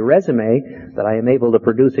on my resume that I am able to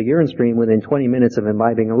produce a urine stream within 20 minutes of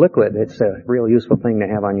imbibing a liquid. It's a real useful thing to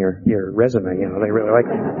have on your resume. You know, they really like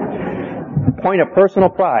it. Point of personal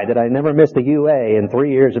pride that I never missed a UA in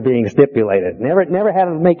 3 years of being stipulated. Never had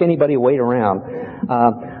to make anybody wait around.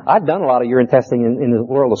 I've done a lot of urine testing in the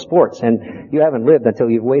world of sports, and you haven't lived until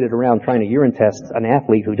you've waited around trying to urine test an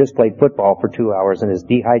athlete who just played football for 2 hours and is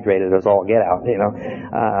dehydrated as all get out, you know.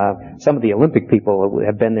 Some of the Olympic people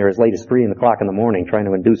have been there as late as 3 o'clock in the morning trying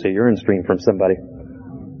to induce a urine stream from somebody.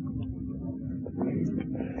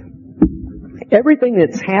 Everything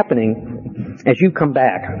that's happening as you come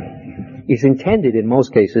back is intended in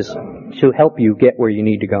most cases to help you get where you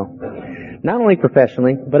need to go. Not only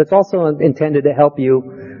professionally, but it's also intended to help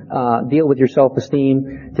you deal with your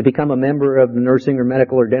self-esteem, to become a member of the nursing or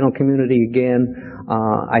medical or dental community again.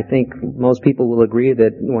 I think most people will agree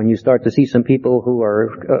that when you start to see some people who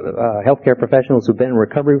are healthcare professionals who've been in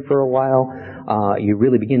recovery for a while, you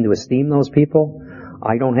really begin to esteem those people.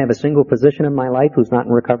 I don't have a single physician in my life who's not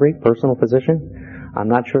in recovery, personal physician. I'm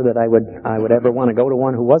not sure that I would ever want to go to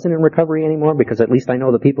one who wasn't in recovery anymore, because at least I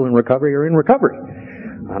know the people in recovery are in recovery.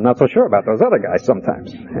 I'm not so sure about those other guys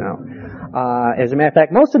sometimes, you know. As a matter of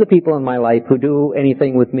fact, most of the people in my life who do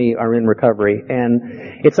anything with me are in recovery, and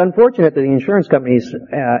it's unfortunate that the insurance companies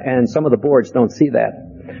and some of the boards don't see that.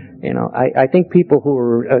 You know, I think people who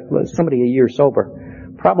are somebody a year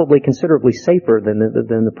sober probably considerably safer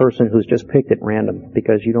than the person who's just picked at random,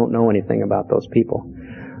 because you don't know anything about those people.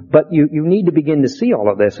 But you need to begin to see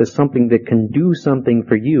all of this as something that can do something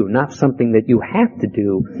for you, not something that you have to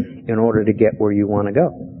do in order to get where you want to go.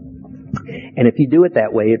 And if you do it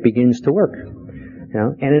that way, it begins to work. You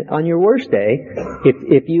know? And on your worst day,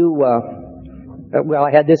 if you, well,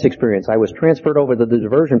 I had this experience. I was transferred over to the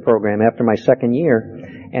diversion program after my second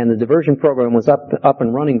year, and the diversion program was up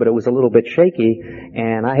and running, but it was a little bit shaky,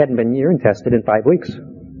 and I hadn't been urine tested in 5 weeks.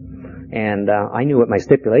 And I knew what my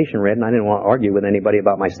stipulation read, and I didn't want to argue with anybody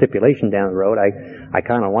about my stipulation down the road. I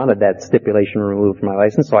kind of wanted that stipulation removed from my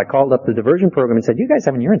license, so I called up the diversion program and said, "You guys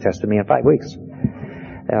haven't urine tested me in 5 weeks."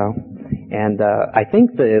 And I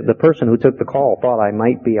think the person who took the call thought I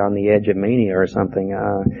might be on the edge of mania or something.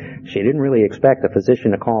 She didn't really expect a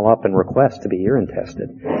physician to call up and request to be urine tested.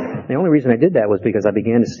 The only reason I did that was because I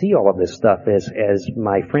began to see all of this stuff as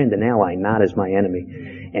my friend and ally, not as my enemy.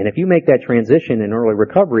 And if you make that transition in early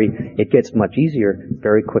recovery, it gets much easier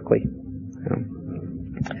very quickly.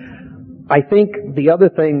 I think the other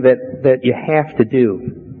thing that you have to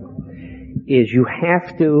do is you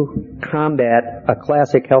have to combat a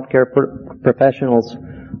classic healthcare professional's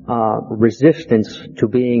resistance to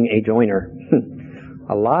being a joiner.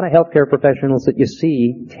 A lot of healthcare professionals that you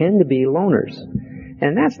see tend to be loners.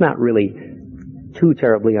 And that's not really too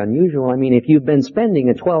terribly unusual. I mean, if you've been spending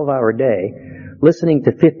a 12-hour day listening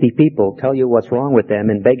to 50 people tell you what's wrong with them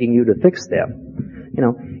and begging you to fix them, you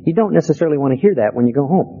know, you don't necessarily want to hear that when you go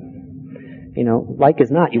home. You know, like as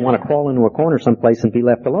not, you want to crawl into a corner someplace and be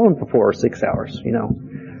left alone for 4 or 6 hours, you know.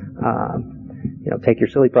 Take your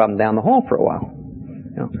silly problem down the hall for a while.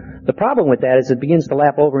 You know, the problem with that is it begins to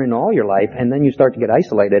lap over into all your life, and then you start to get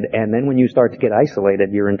isolated, and then when you start to get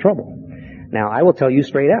isolated, you're in trouble. Now, I will tell you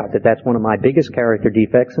straight out that that's one of my biggest character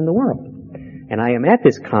defects in the world. And I am at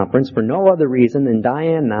this conference for no other reason than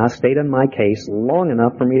Diane Nass stayed on my case long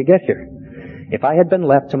enough for me to get here. If I had been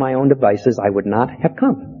left to my own devices, I would not have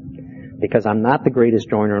come. Because I'm not the greatest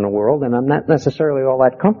joiner in the world, and I'm not necessarily all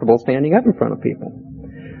that comfortable standing up in front of people.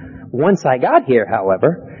 Once I got here,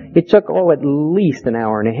 however, it took, at least an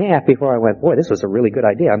hour and a half before I went, boy, this was a really good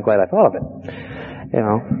idea. I'm glad I thought of it. You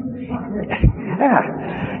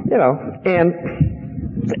know, and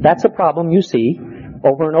that's a problem you see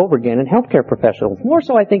over and over again in healthcare professionals. More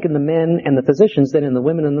so, I think, in the men and the physicians than in the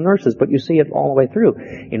women and the nurses, but you see it all the way through.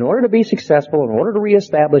 In order to be successful, in order to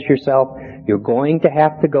reestablish yourself, you're going to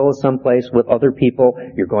have to go someplace with other people.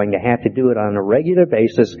 You're going to have to do it on a regular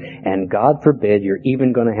basis, and God forbid you're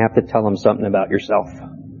even going to have to tell them something about yourself.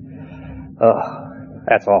 Ugh,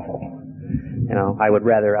 that's awful. You know, I would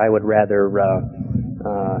rather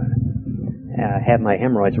have my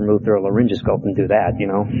hemorrhoids removed through a laryngoscope and do that. You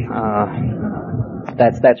know,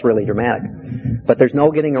 that's really dramatic. But there's no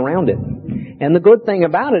getting around it. And the good thing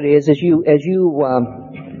about it is, as you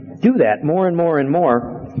do that more and more and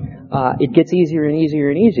more, it gets easier and easier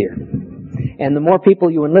and easier. And the more people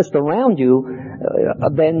you enlist around you,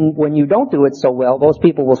 then when you don't do it so well, those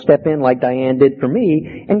people will step in like Diane did for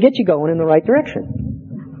me and get you going in the right direction.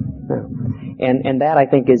 And that, I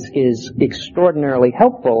think, is extraordinarily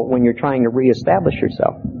helpful when you're trying to reestablish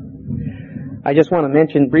yourself. I just want to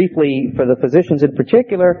mention briefly, for the physicians in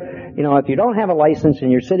particular, you know, if you don't have a license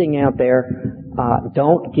and you're sitting out there,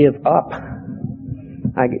 don't give up.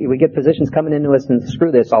 We get physicians coming into us and,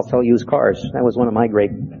 screw this, I'll sell used cars. That was one of my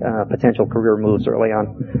great potential career moves early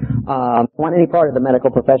on. Want any part of the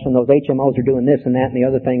medical profession, those HMOs are doing this and that and the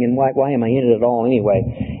other thing, and why am I in it at all anyway?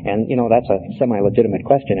 And, you know, that's a semi-legitimate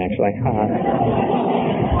question, actually.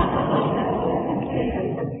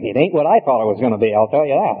 It ain't what I thought it was going to be, I'll tell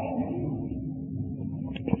you that.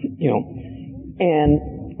 You know,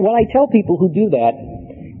 and what I tell people who do that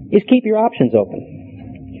is keep your options open.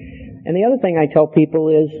 And the other thing I tell people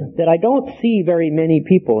is that I don't see very many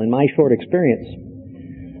people in my short experience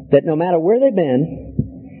that no matter where they've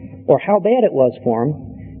been or how bad it was for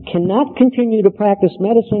them, cannot continue to practice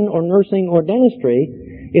medicine or nursing or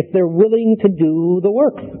dentistry if they're willing to do the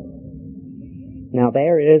work. Now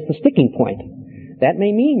there is the sticking point. That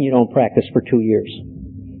may mean you don't practice for 2 years.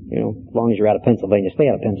 You know, as long as you're out of Pennsylvania,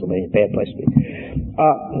 stay out of Pennsylvania. Bad place to be.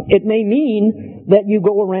 It may mean that you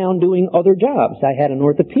go around doing other jobs. I had an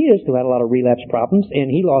orthopedist who had a lot of relapse problems,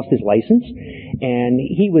 and he lost his license, and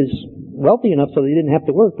he was wealthy enough so that he didn't have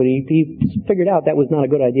to work, but he figured out that was not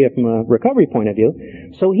a good idea from a recovery point of view.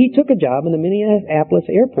 So he took a job in the Minneapolis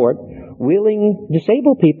airport wheeling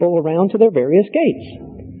disabled people around to their various gates.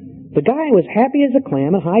 The guy was happy as a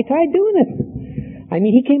clam at high tide doing it. I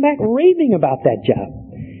mean, he came back raving about that job.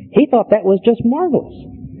 He thought that was just marvelous,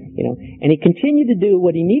 you know, and he continued to do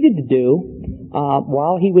what he needed to do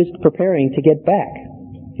while he was preparing to get back.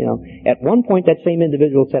 You know, at one point that same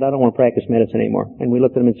individual said, "I don't want to practice medicine anymore," and we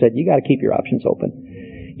looked at him and said, "You got to keep your options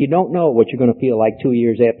open. You don't know what you're going to feel like 2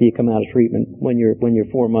 years after you come out of treatment when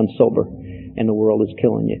you're 4 months sober and the world is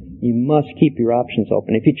killing you. You must keep your options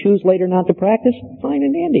open. If you choose later not to practice, fine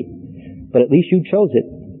and dandy, but at least you chose it,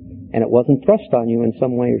 and it wasn't thrust on you in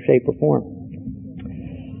some way or shape or form."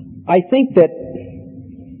 I think that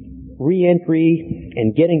re-entry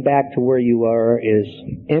and getting back to where you are is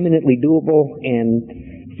eminently doable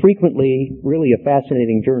and frequently really a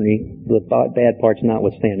fascinating journey, with bad parts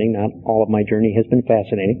notwithstanding. Not all of my journey has been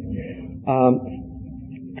fascinating.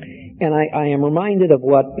 And I am reminded of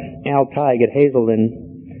what Al Teig at Hazelden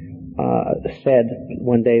said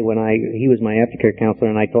one day when he was my aftercare counselor,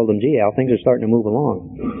 and I told him, "Gee, Al, things are starting to move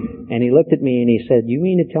along." And he looked at me and he said, "You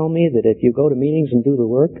mean to tell me that if you go to meetings and do the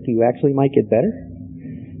work, you actually might get better?"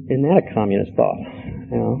 Isn't that a communist thought?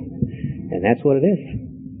 You know? And that's what it is.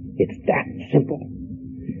 It's that simple.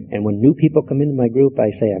 And when new people come into my group,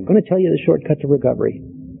 I say, "I'm going to tell you the shortcut to recovery.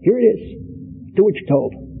 Here it is. Do what you're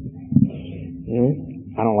told." You know?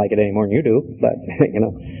 I don't like it any more than you do, but, you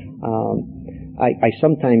know, I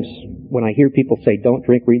sometimes, when I hear people say, "Don't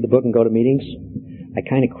drink, read the book, and go to meetings," I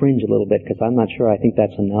kind of cringe a little bit because I'm not sure I think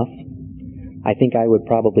that's enough. I think I would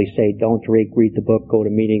probably say, "Don't drink, read the book, go to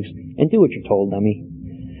meetings, and do what you're told, dummy."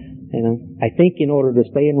 You know, I think in order to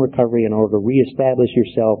stay in recovery, in order to reestablish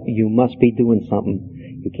yourself, you must be doing something.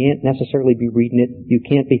 You can't necessarily be reading it. You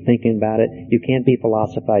can't be thinking about it. You can't be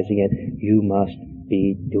philosophizing it. You must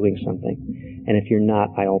be doing something. And if you're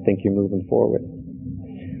not, I don't think you're moving forward.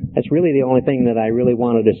 That's really the only thing that I really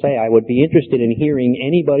wanted to say. I would be interested in hearing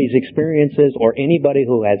anybody's experiences or anybody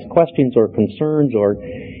who has questions or concerns or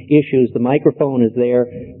issues. The microphone is there.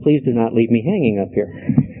 Please do not leave me hanging up here.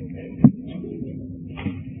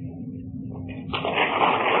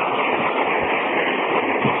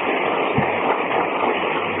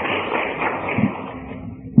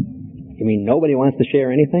 You mean nobody wants to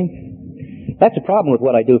share anything? That's the problem with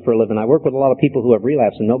what I do for a living. I work with a lot of people who have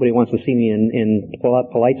relapsed, and nobody wants to see me in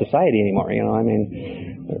polite society anymore. You know, I mean.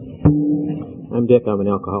 I'm Dick. I'm an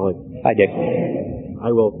alcoholic. Hi, Dick.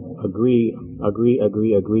 I will agree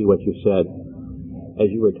what you said.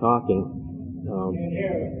 As you were talking.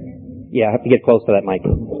 Yeah, I have to get close to that mic.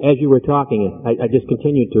 As you were talking, I just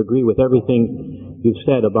continued to agree with everything you've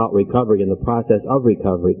said about recovery and the process of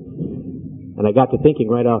recovery. And I got to thinking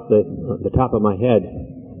right off the top of my head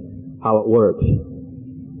how it works.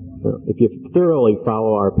 If you thoroughly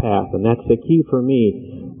follow our path, and that's the key for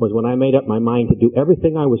me, was when I made up my mind to do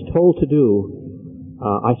everything I was told to do,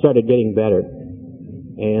 I started getting better.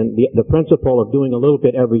 And the principle of doing a little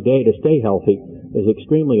bit every day to stay healthy is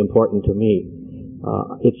extremely important to me.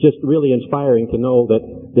 It's just really inspiring to know that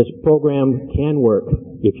this program can work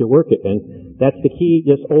if you work it. And that's the key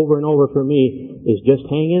just over and over for me, is just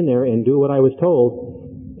hang in there and do what I was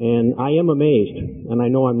told. And I am amazed, and I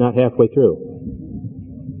know I'm not halfway through.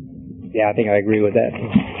 Yeah, I think I agree with that.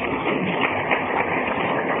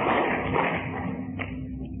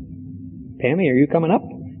 Pammy, are you coming up?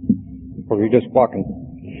 Or are you just walking?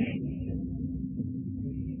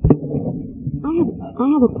 I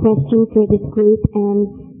have a question for this group, and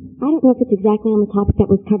I don't know if it's exactly on the topic that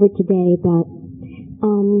was covered today, but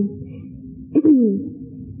I'm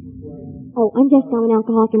an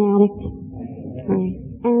alcoholic and addict. Hi.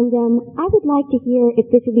 And I would like to hear if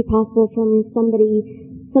this would be possible from somebody,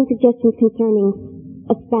 some suggestions concerning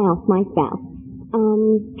a spouse, my spouse.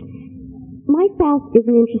 My spouse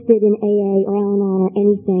isn't interested in AA or Al-Anon or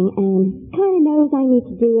anything, and kind of knows I need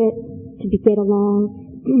to do it to get along.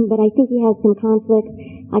 But I think he has some conflict.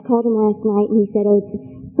 I called him last night and he said, it's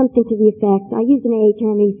something to the effect, I used an AA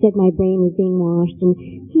term and he said my brain was being washed, and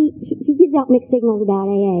he gives out mixed signals about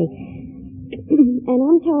AA. And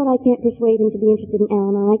I'm told I can't persuade him to be interested in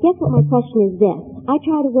Al-Anon. I guess what my question is this. I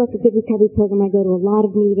try to work a good recovery program. I go to a lot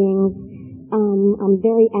of meetings. I'm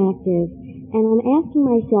very active. And I'm asking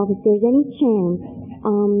myself if there's any chance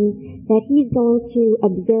that he's going to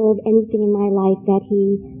observe anything in my life that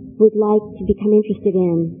he would like to become interested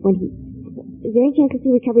in. Is there any chance to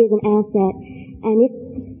see recovery as an asset? And if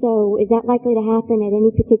so, is that likely to happen at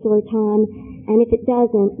any particular time? And if it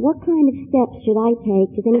doesn't, what kind of steps should I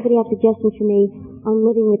take? Does anybody have suggestions for me on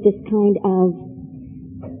living with this kind of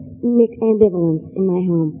mixed ambivalence in my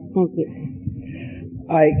home? Thank you.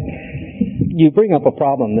 You bring up a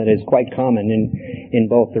problem that is quite common in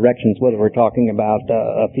both directions, whether we're talking about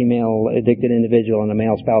a female addicted individual and a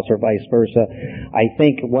male spouse or vice versa. I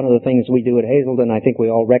think one of the things we do at Hazelden, I think we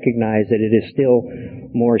all recognize that it is still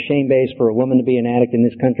more shame-based for a woman to be an addict in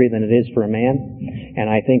this country than it is for a man. And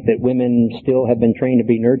I think that women still have been trained to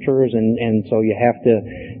be nurturers, and so you have to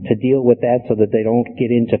deal with that so that they don't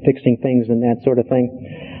get into fixing things and that sort of thing.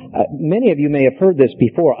 Many of you may have heard this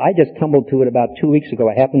before. I just tumbled to it about 2 weeks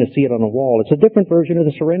ago. I happened to see it on a wall. It's a different version of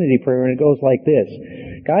the Serenity Prayer, and it goes like this.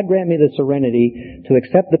 God grant me the serenity to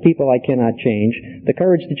accept the people I cannot change, the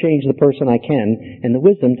courage to change the person I can, and the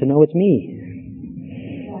wisdom to know it's me.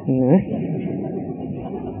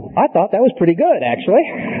 I thought that was pretty good, actually.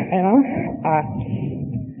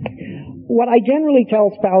 What I generally tell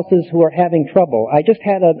spouses who are having trouble, I just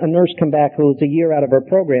had a nurse come back who was a year out of her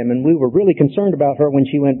program, and we were really concerned about her when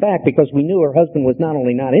she went back because we knew her husband was not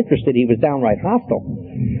only not interested, he was downright hostile.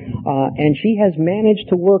 And she has managed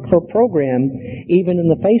to work her program even in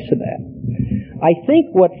the face of that. I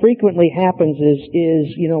think what frequently happens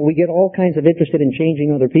is we get all kinds of interested in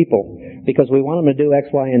changing other people because we want them to do X,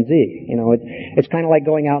 Y, and Z. It's kind of like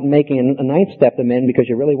going out and making a ninth step to men because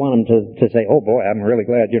you really want them to say, oh boy, I'm really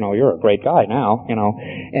glad, you're a great guy now,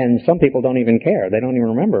 and some people don't even care. They don't even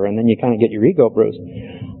remember, and then you kind of get your ego bruised.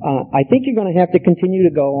 I think you're going to have to continue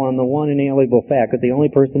to go on the one inalienable fact that the only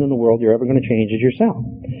person in the world you're ever going to change is yourself.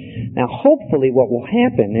 Now, hopefully what will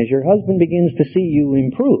happen is your husband begins to see you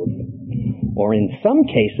improve, or in some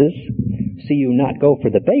cases, see you not go for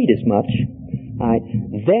the bait as much,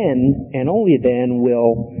 then, and only then,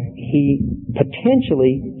 will he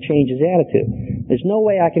potentially change his attitude. There's no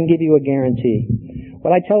way I can give you a guarantee.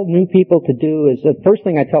 What I tell new people to do is, the first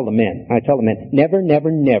thing I tell the men, never, never,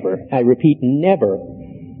 never, I repeat, never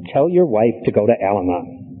tell your wife to go to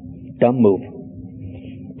Al-Anon. Dumb move.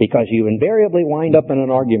 Because you invariably wind up in an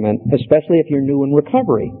argument, especially if you're new in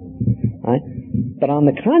recovery. Right? But on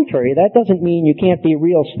the contrary, that doesn't mean you can't be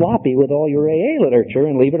real sloppy with all your AA literature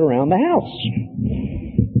and leave it around the house.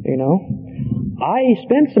 I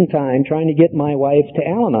spent some time trying to get my wife to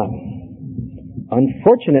Al-Anon.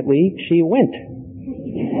 Unfortunately, she went.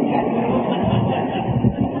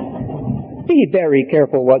 Be very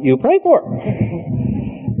careful what you pray for.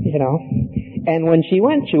 And when she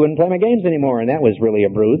went, she wouldn't play my games anymore, and that was really a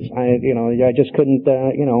bruise. I just couldn't,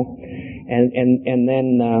 And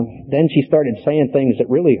then she started saying things that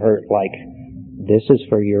really hurt, like, this is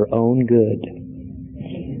for your own good.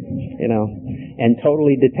 And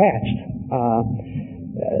totally detached.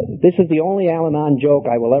 This is the only Al-Anon joke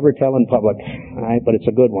I will ever tell in public, alright, but it's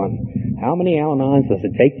a good one. How many Al-Anons does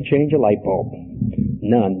it take to change a light bulb?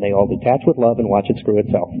 None. They all detach with love and watch it screw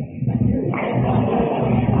itself.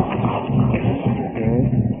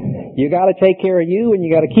 You got to take care of you, and you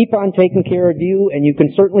got to keep on taking care of you, and you can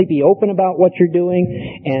certainly be open about what you're doing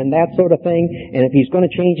and that sort of thing. And if he's going to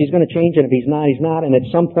change, he's going to change, and if he's not, he's not. And at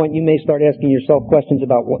some point, you may start asking yourself questions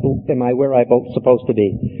about, am I where I'm supposed to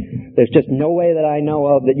be? There's just no way that I know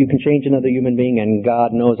of that you can change another human being, and God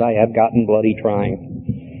knows I have gotten bloody trying.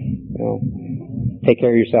 You know, take care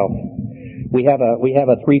of yourself. We have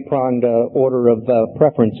a three-pronged order of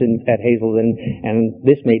preference at Hazelden, and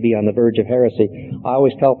this may be on the verge of heresy. I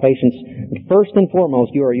always tell patients, first and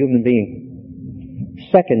foremost, you are a human being.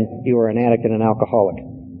 Second, you are an addict and an alcoholic.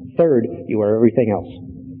 Third, you are everything else.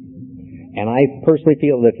 And I personally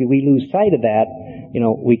feel that if we lose sight of that,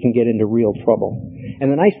 we can get into real trouble.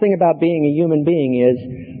 And the nice thing about being a human being is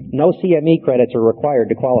no CME credits are required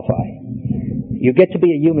to qualify. You get to be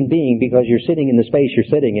a human being because you're sitting in the space you're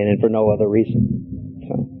sitting in and for no other reason.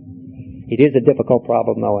 So, it is a difficult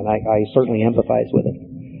problem, though, and I certainly empathize with it.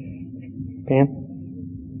 Pam?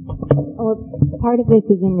 Well, part of this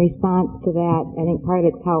is in response to that. I think part of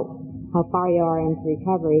it's how far you are into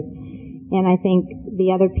recovery. And I think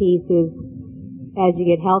the other piece is, as you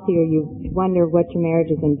get healthier, you wonder what your marriage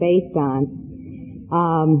has been based on.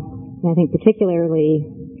 And I think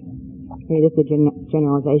particularly, maybe this is a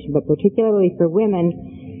generalization, but particularly for women,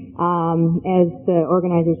 as the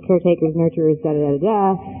organizers, caretakers, nurturers,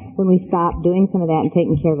 when we stop doing some of that and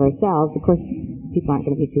taking care of ourselves, of course, people aren't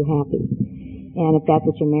going to be too happy. And if that's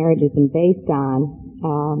what your marriage has been based on,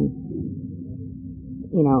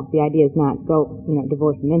 the idea is not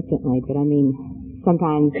divorce them instantly, but I mean,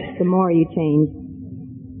 sometimes the more you change,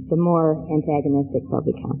 the more antagonistic they'll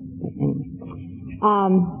become. But anyway.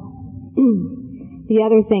 The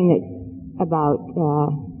other thing that about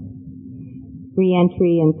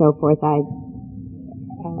reentry and so forth, I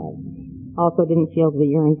also didn't feel the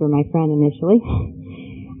urines were my friend initially,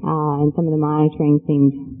 and some of the monitoring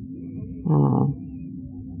seemed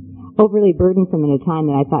overly burdensome at a time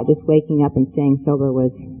that I thought just waking up and staying sober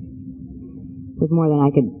was more than I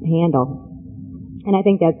could handle. And I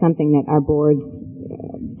think that's something that our boards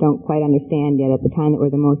don't quite understand yet. At the time that we're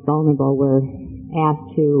the most vulnerable, we're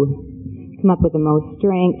asked to come up with the most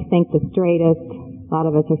strength, think the straightest. A lot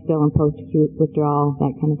of us are still in post-acute withdrawal,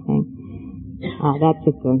 that kind of thing. That's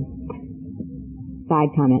just a side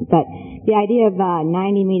comment. But the idea of 90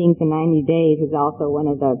 meetings in 90 days is also one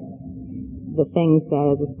of the things that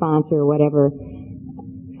as a sponsor or whatever,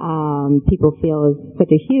 people feel is such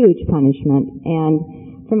a huge punishment.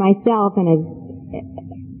 And for myself and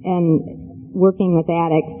working with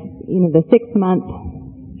addicts, the 6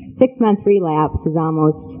 month relapse is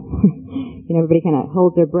almost, everybody kind of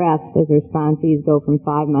holds their breath as their sponsees go from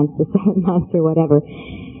 5 months to 7 months or whatever.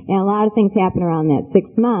 And a lot of things happen around that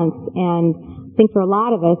 6 months. And I think for a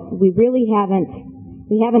lot of us, we haven't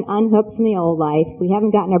unhooked from the old life. We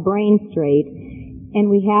haven't gotten our brain straight.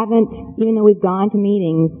 And we haven't, even though we've gone to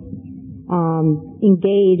meetings,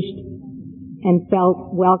 engaged and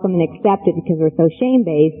felt welcome and accepted because we're so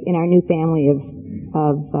shame-based in our new family of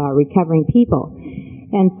recovering people.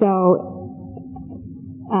 And so,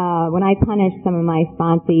 when I punish some of my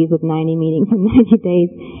sponsees with 90 meetings in 90 days,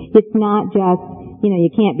 it's not just,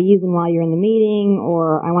 you can't be using while you're in the meeting,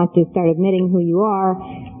 or I want to start admitting who you are.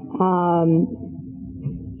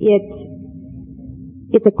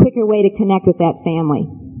 It's a quicker way to connect with that family.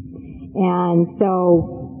 And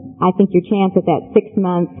so, I think your chance at that 6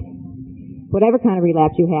 months, whatever kind of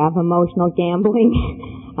relapse you have, emotional, gambling,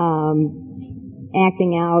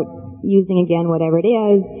 acting out, using again, whatever it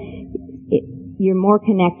is, you're more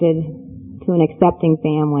connected to an accepting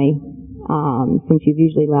family, since you've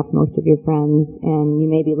usually left most of your friends, and you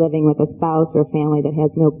may be living with a spouse or a family that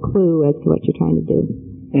has no clue as to what you're trying to do.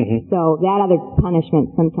 Mm-hmm. So that other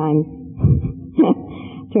punishment sometimes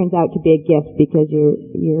turns out to be a gift because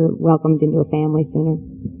you're welcomed into a family sooner.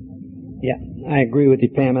 Yeah, I agree with you,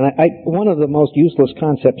 Pam. And one of the most useless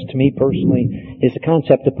concepts to me personally is the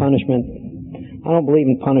concept of punishment. I don't believe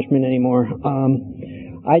in punishment anymore.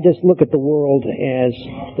 I just look at the world as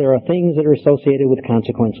there are things that are associated with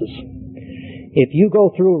consequences. If you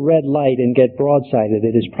go through a red light and get broadsided,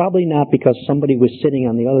 it is probably not because somebody was sitting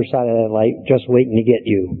on the other side of that light just waiting to get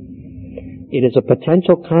you. It is a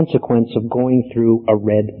potential consequence of going through a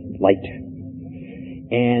red light.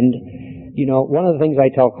 And one of the things I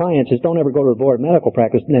tell clients is don't ever go to the board of medical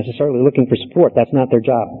practice necessarily looking for support. That's not their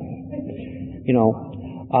job.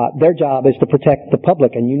 Their job is to protect the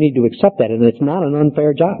public, and you need to accept that, and it's not an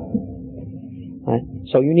unfair job. Right?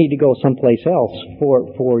 So you need to go someplace else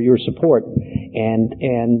for your support, and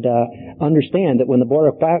understand that when the board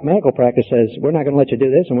of medical practice says we're not going to let you do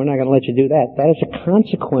this and we're not going to let you do that, that is a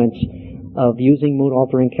consequence of using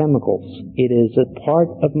mood-altering chemicals. It is a part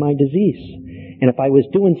of my disease. And if I was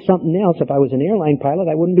doing something else, if I was an airline pilot,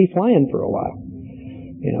 I wouldn't be flying for a while.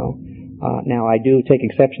 You know. Now, I do take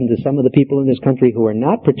exception to some of the people in this country who are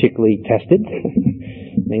not particularly tested,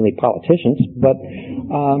 mainly politicians, but,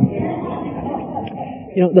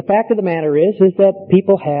 you know, the fact of the matter is that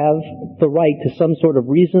people have the right to some sort of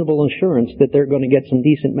reasonable assurance that they're going to get some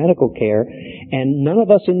decent medical care, and none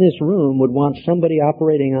of us in this room would want somebody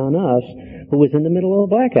operating on us who was in the middle of a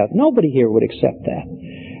blackout. Nobody here would accept that.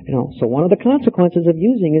 You know, so one of the consequences of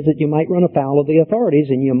using is that you might run afoul of the authorities,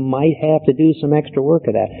 and you might have to do some extra work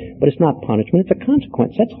of that. But it's not punishment; it's a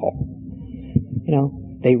consequence. That's all. You know,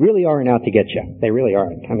 they really aren't out to get you. They really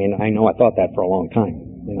aren't. I mean, I know I thought that for a long time.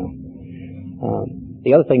 You know,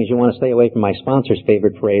 the other thing is you want to stay away from my sponsor's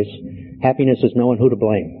favorite phrase: "Happiness is knowing who to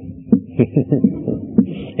blame."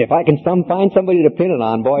 If I can find somebody to pin it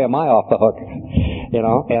on, boy, am I off the hook. You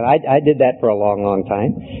know, and I did that for a long, long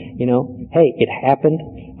time. You know, hey, it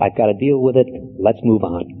happened. I've got to deal with it. Let's move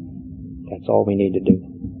on. That's all we need to do.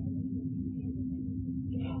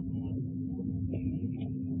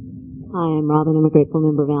 Hi, I'm Robin. I'm a grateful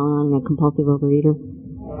member of Al-Anon and a compulsive overeater.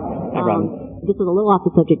 Hi, Robin. This is a little off the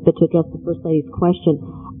subject, but to address the First Lady's question,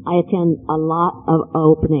 I attend a lot of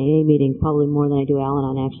open AA meetings, probably more than I do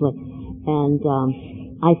Al-Anon, actually. And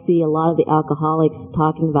I see a lot of the alcoholics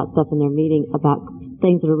talking about stuff in their meeting about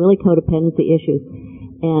things that are really codependency issues.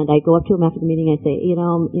 And I go up to them after the meeting, I say,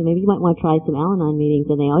 maybe you might want to try some Al-Anon meetings.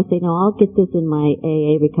 And they always say, no, I'll get this in my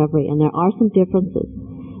AA recovery. And there are some differences.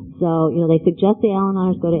 So, they suggest the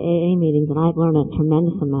Al-Anoners go to AA meetings, and I've learned a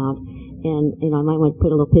tremendous amount. And, I might want to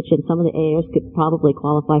put a little pitch in. Some of the AAers could probably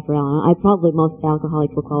qualify for Al-Anon. Most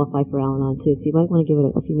alcoholics will qualify for Al-Anon too. So you might want to give it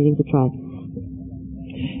a few meetings a try.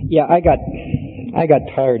 Yeah, I got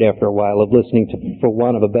tired after a while of listening to, for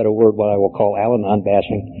want of a better word, what I will call Al-Anon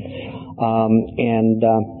bashing.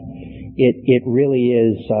 It really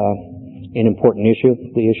is an important issue,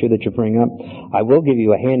 the issue that you bring up. I will give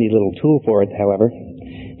you a handy little tool for it, however.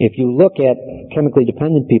 If you look at chemically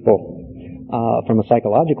dependent people from a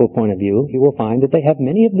psychological point of view, you will find that they have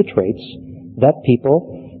many of the traits that people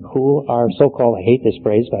who are so-called, I hate this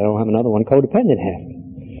phrase, but I don't have another one, codependent have.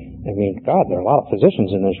 I mean, God, there are a lot of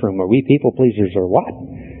physicians in this room. Are we people pleasers or what?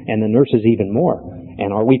 And the nurses even more.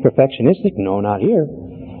 And are we perfectionistic? No, not here.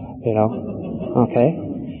 Okay.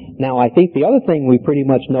 Now, I think the other thing we pretty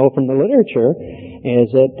much know from the literature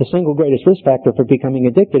is that the single greatest risk factor for becoming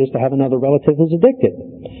addicted is to have another relative who's addicted.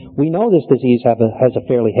 We know this disease has a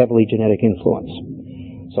fairly heavily genetic influence.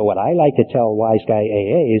 So what I like to tell wise guy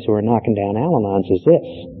AAs who are knocking down Al-Anons is this: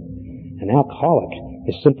 an alcoholic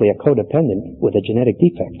is simply a codependent with a genetic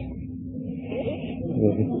defect.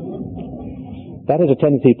 That has a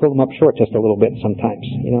tendency to pull them up short just a little bit sometimes.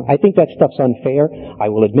 I think that stuff's unfair. I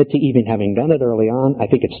will admit to even having done it early on. I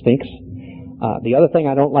think it stinks. The other thing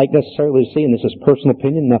I don't like necessarily to see, and this is personal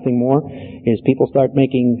opinion, nothing more, is people start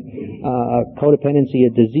making codependency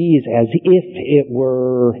a disease as if it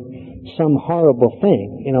were some horrible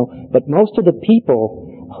thing. But most of the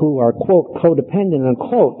people who are, quote, codependent,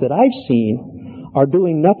 unquote, that I've seen are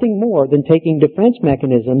doing nothing more than taking defense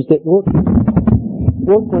mechanisms that worked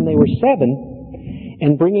when they were 7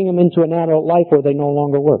 and bringing them into an adult life where they no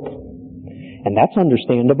longer work. And that's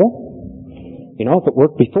understandable. If it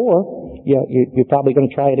worked before, you're probably going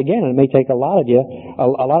to try it again, and it may take a lot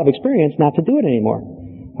of experience not to do it anymore.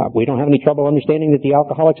 We don't have any trouble understanding that the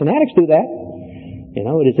alcoholics and addicts do that.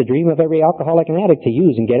 It is a dream of every alcoholic and addict to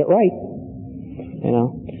use and get it right.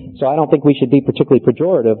 So I don't think we should be particularly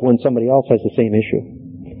pejorative when somebody else has the same issue.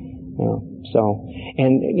 For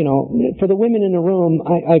the women in the room,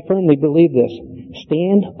 I firmly believe this.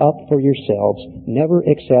 Stand up for yourselves. Never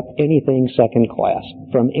accept anything second class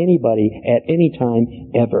from anybody at any time,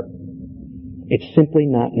 ever. It's simply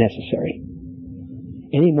not necessary.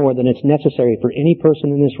 Any more than it's necessary for any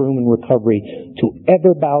person in this room in recovery to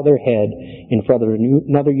ever bow their head in front of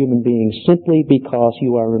another human being simply because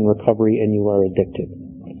you are in recovery and you are addicted.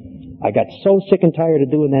 I got so sick and tired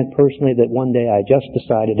of doing that personally that one day I just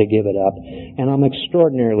decided to give it up, and I'm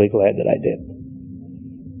extraordinarily glad that I did.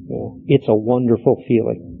 It's a wonderful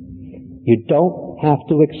feeling. You don't have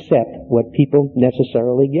to accept what people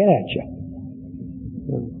necessarily get at you.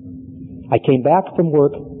 I came back from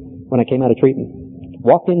work when I came out of treatment.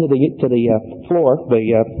 Walked into the floor,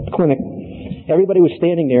 the clinic. Everybody was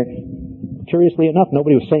standing there. Curiously enough,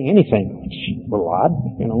 nobody was saying anything. It's a little odd,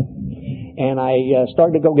 And I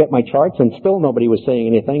started to go get my charts, and still nobody was saying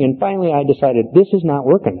anything. And finally I decided, this is not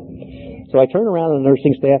working. So I turned around to the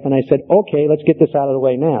nursing staff and I said, okay, let's get this out of the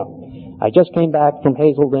way now. I just came back from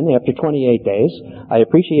Hazelden after 28 days. I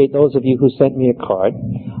appreciate those of you who sent me a card.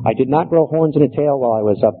 I did not grow horns and a tail while I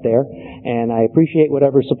was up there, and I appreciate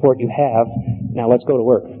whatever support you have. Now let's go to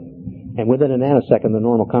work. And within a nanosecond, the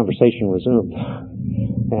normal conversation resumed.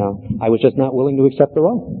 Now, I was just not willing to accept the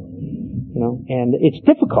role. And it's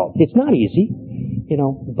difficult. It's not easy,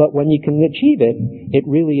 but when you can achieve it, it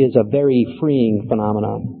really is a very freeing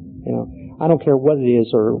phenomenon. I don't care what it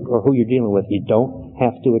is or who you're dealing with. You don't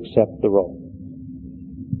have to accept the role.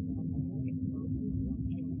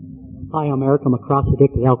 Hi, I'm Eric. I'm a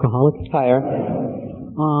cross-addicted alcoholic. Hi, Eric.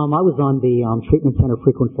 I was on the treatment center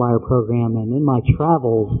frequent flyer program, and in my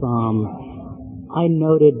travels, I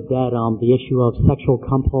noted that the issue of sexual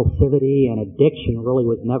compulsivity and addiction really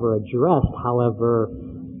was never addressed. However,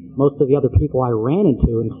 most of the other people I ran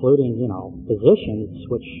into, including, physicians,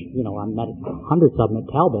 which, I met hundreds of them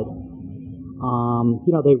at Talbot,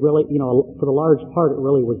 they really, for the large part, it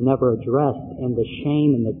really was never addressed, and the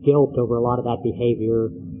shame and the guilt over a lot of that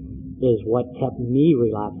behavior is what kept me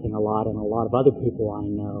relapsing a lot, and a lot of other people I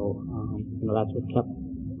know, that's what kept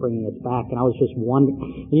bringing us back. And I was just wondering,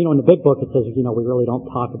 in the big book it says, we really don't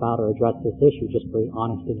talk about or address this issue, just be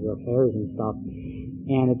honest in your affairs and stuff.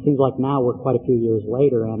 And it seems like now we're quite a few years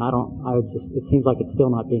later, and it seems like it's still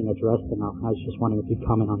not being addressed enough. I was just wondering if you'd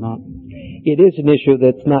comment on that. It is an issue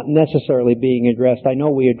that's not necessarily being addressed. I know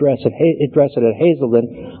we address it at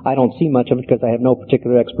Hazelden. I don't see much of it because I have no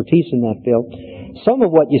particular expertise in that field. Some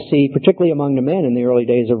of what you see, particularly among the men in the early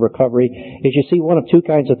days of recovery, is you see one of two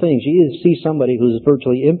kinds of things. You either see somebody who's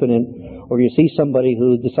virtually impotent, or you see somebody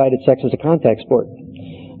who decided sex is a contact sport.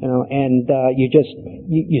 You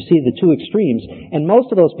see the two extremes. And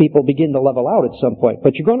most of those people begin to level out at some point.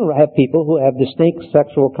 But you're going to have people who have distinct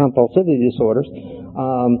sexual compulsivity disorders,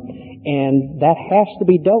 and that has to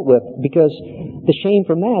be dealt with because the shame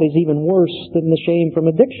from that is even worse than the shame from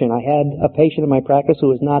addiction. I had a patient in my practice who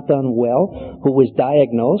was not done well, who was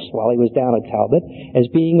diagnosed while he was down at Talbot as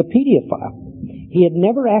being a pediophile. He had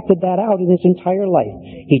never acted that out in his entire life.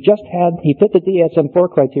 He fit the DSM-4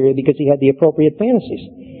 criteria because he had the appropriate fantasies.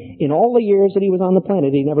 In all the years that he was on the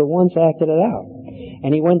planet, he never once acted it out.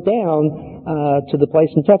 And he went down to the place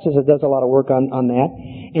in Texas that does a lot of work on that,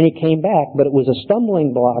 and he came back, but it was a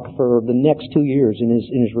stumbling block for the next 2 years in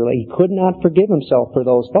his relationship. He could not forgive himself for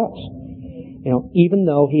those thoughts, even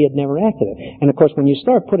though he had never acted it. And of course, when you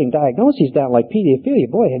start putting diagnoses down like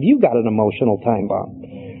pedophilia, boy, have you got an emotional time bomb.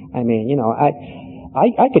 I mean,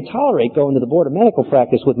 I could tolerate going to the Board of Medical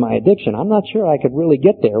Practice with my addiction. I'm not sure I could really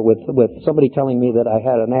get there with somebody telling me that I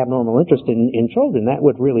had an abnormal interest in children. That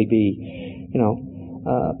would really be,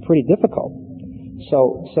 pretty difficult.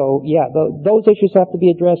 So yeah, those issues have to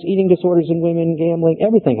be addressed. Eating disorders in women, gambling,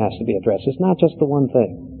 everything has to be addressed. It's not just the one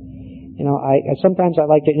thing. Sometimes I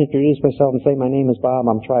like to introduce myself and say, my name is Bob,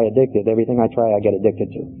 I'm tri-addicted. Everything I try, I get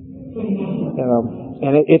addicted to.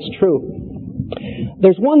 And it's true.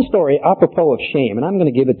 There's one story apropos of shame, and I'm going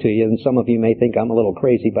to give it to you, and some of you may think I'm a little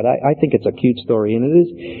crazy, but I think it's a cute story, and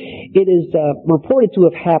it is reported to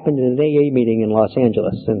have happened in an AA meeting in Los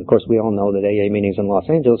Angeles. And of course, we all know that AA meetings in Los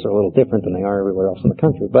Angeles are a little different than they are everywhere else in the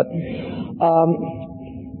country. But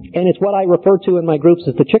and it's what I refer to in my groups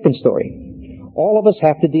as the chicken story. All of us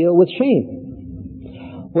have to deal with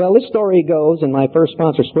shame. Well, this story goes, and my first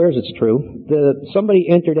sponsor swears it's true, somebody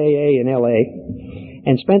entered AA in LA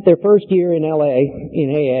and spent their first year in AA,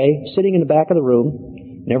 sitting in the back of the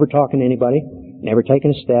room, never talking to anybody, never taking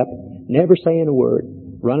a step, never saying a word,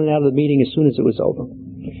 running out of the meeting as soon as it was over.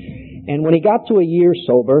 And when he got to a year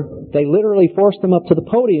sober, they literally forced him up to the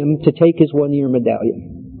podium to take his 1-year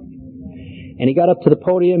medallion. And he got up to the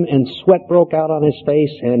podium and sweat broke out on his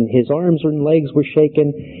face and his arms and legs were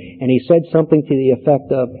shaking, and he said something to the effect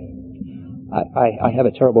of, I have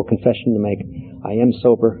a terrible confession to make. I am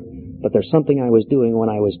sober, but there's something I was doing when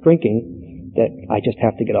I was drinking that I just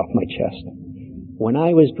have to get off my chest. When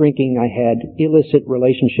I was drinking, I had illicit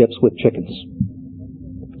relationships with chickens.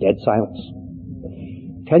 Dead silence.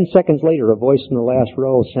 10 seconds later, a voice in the last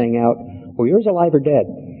row sang out, "Well, yours alive or dead?"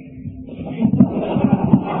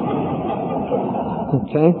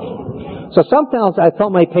 Okay? So sometimes I tell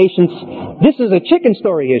my patients, this is a chicken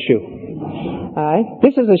story issue.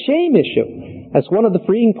 This is a shame issue. That's one of the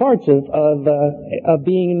freeing parts of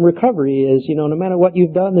being in recovery is, no matter what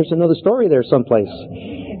you've done, there's another story there someplace.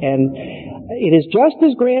 And it is just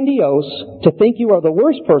as grandiose to think you are the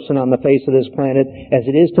worst person on the face of this planet as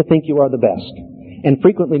it is to think you are the best, and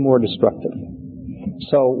frequently more destructive.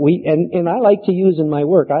 So and I like to use in my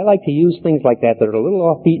work, I like to use things like that are a little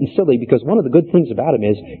offbeat and silly, because one of the good things about them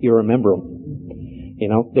is you remember them.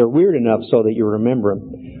 They're weird enough so that you remember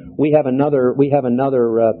them. We have another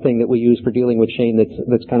thing that we use for dealing with shame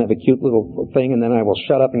that's kind of a cute little thing, and then I will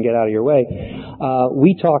shut up and get out of your way.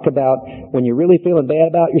 We talk about when you're really feeling bad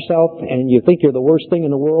about yourself and you think you're the worst thing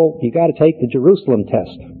in the world, you got to take the Jerusalem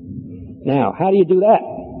test. Now, how do you do that?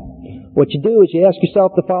 What you do is you ask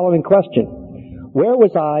yourself the following question. Where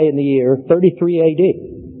was I in the year 33 AD?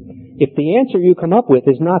 If the answer you come up with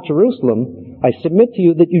is not Jerusalem, I submit to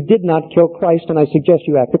you that you did not kill Christ, and I suggest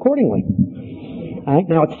you act accordingly. All right?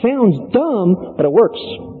 Now, it sounds dumb, but it works.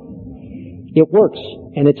 It works.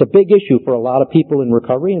 And it's a big issue for a lot of people in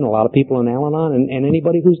recovery and a lot of people in Al-Anon and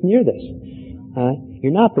anybody who's near this.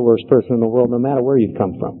 You're not the worst person in the world, no matter where you've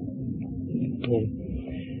come from.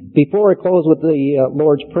 Before I close with the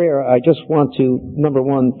Lord's Prayer, I just want to, number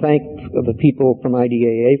one, thank the people from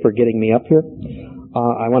IDAA for getting me up here.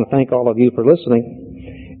 I want to thank all of you for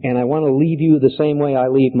listening. And I want to leave you the same way I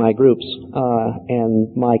leave my groups.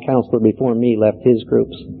 And my counselor before me left his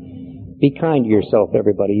groups. Be kind to yourself,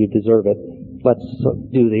 everybody. You deserve it. Let's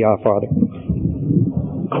do the Our Father.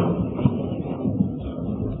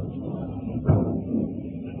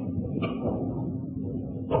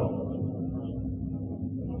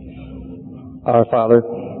 Our Father,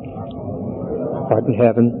 art in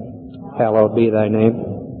heaven, hallowed be thy name.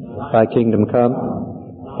 Thy kingdom come,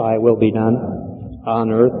 thy will be done,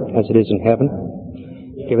 on earth as it is in heaven.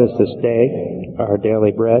 Give us this day our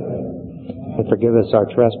daily bread, and forgive us our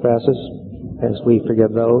trespasses, as we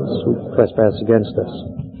forgive those who trespass against us.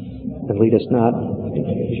 And lead us not into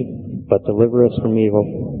temptation, but deliver us from evil.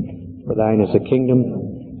 For thine is the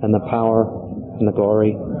kingdom, and the power, and the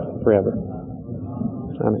glory forever.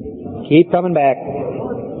 Amen. Keep coming back.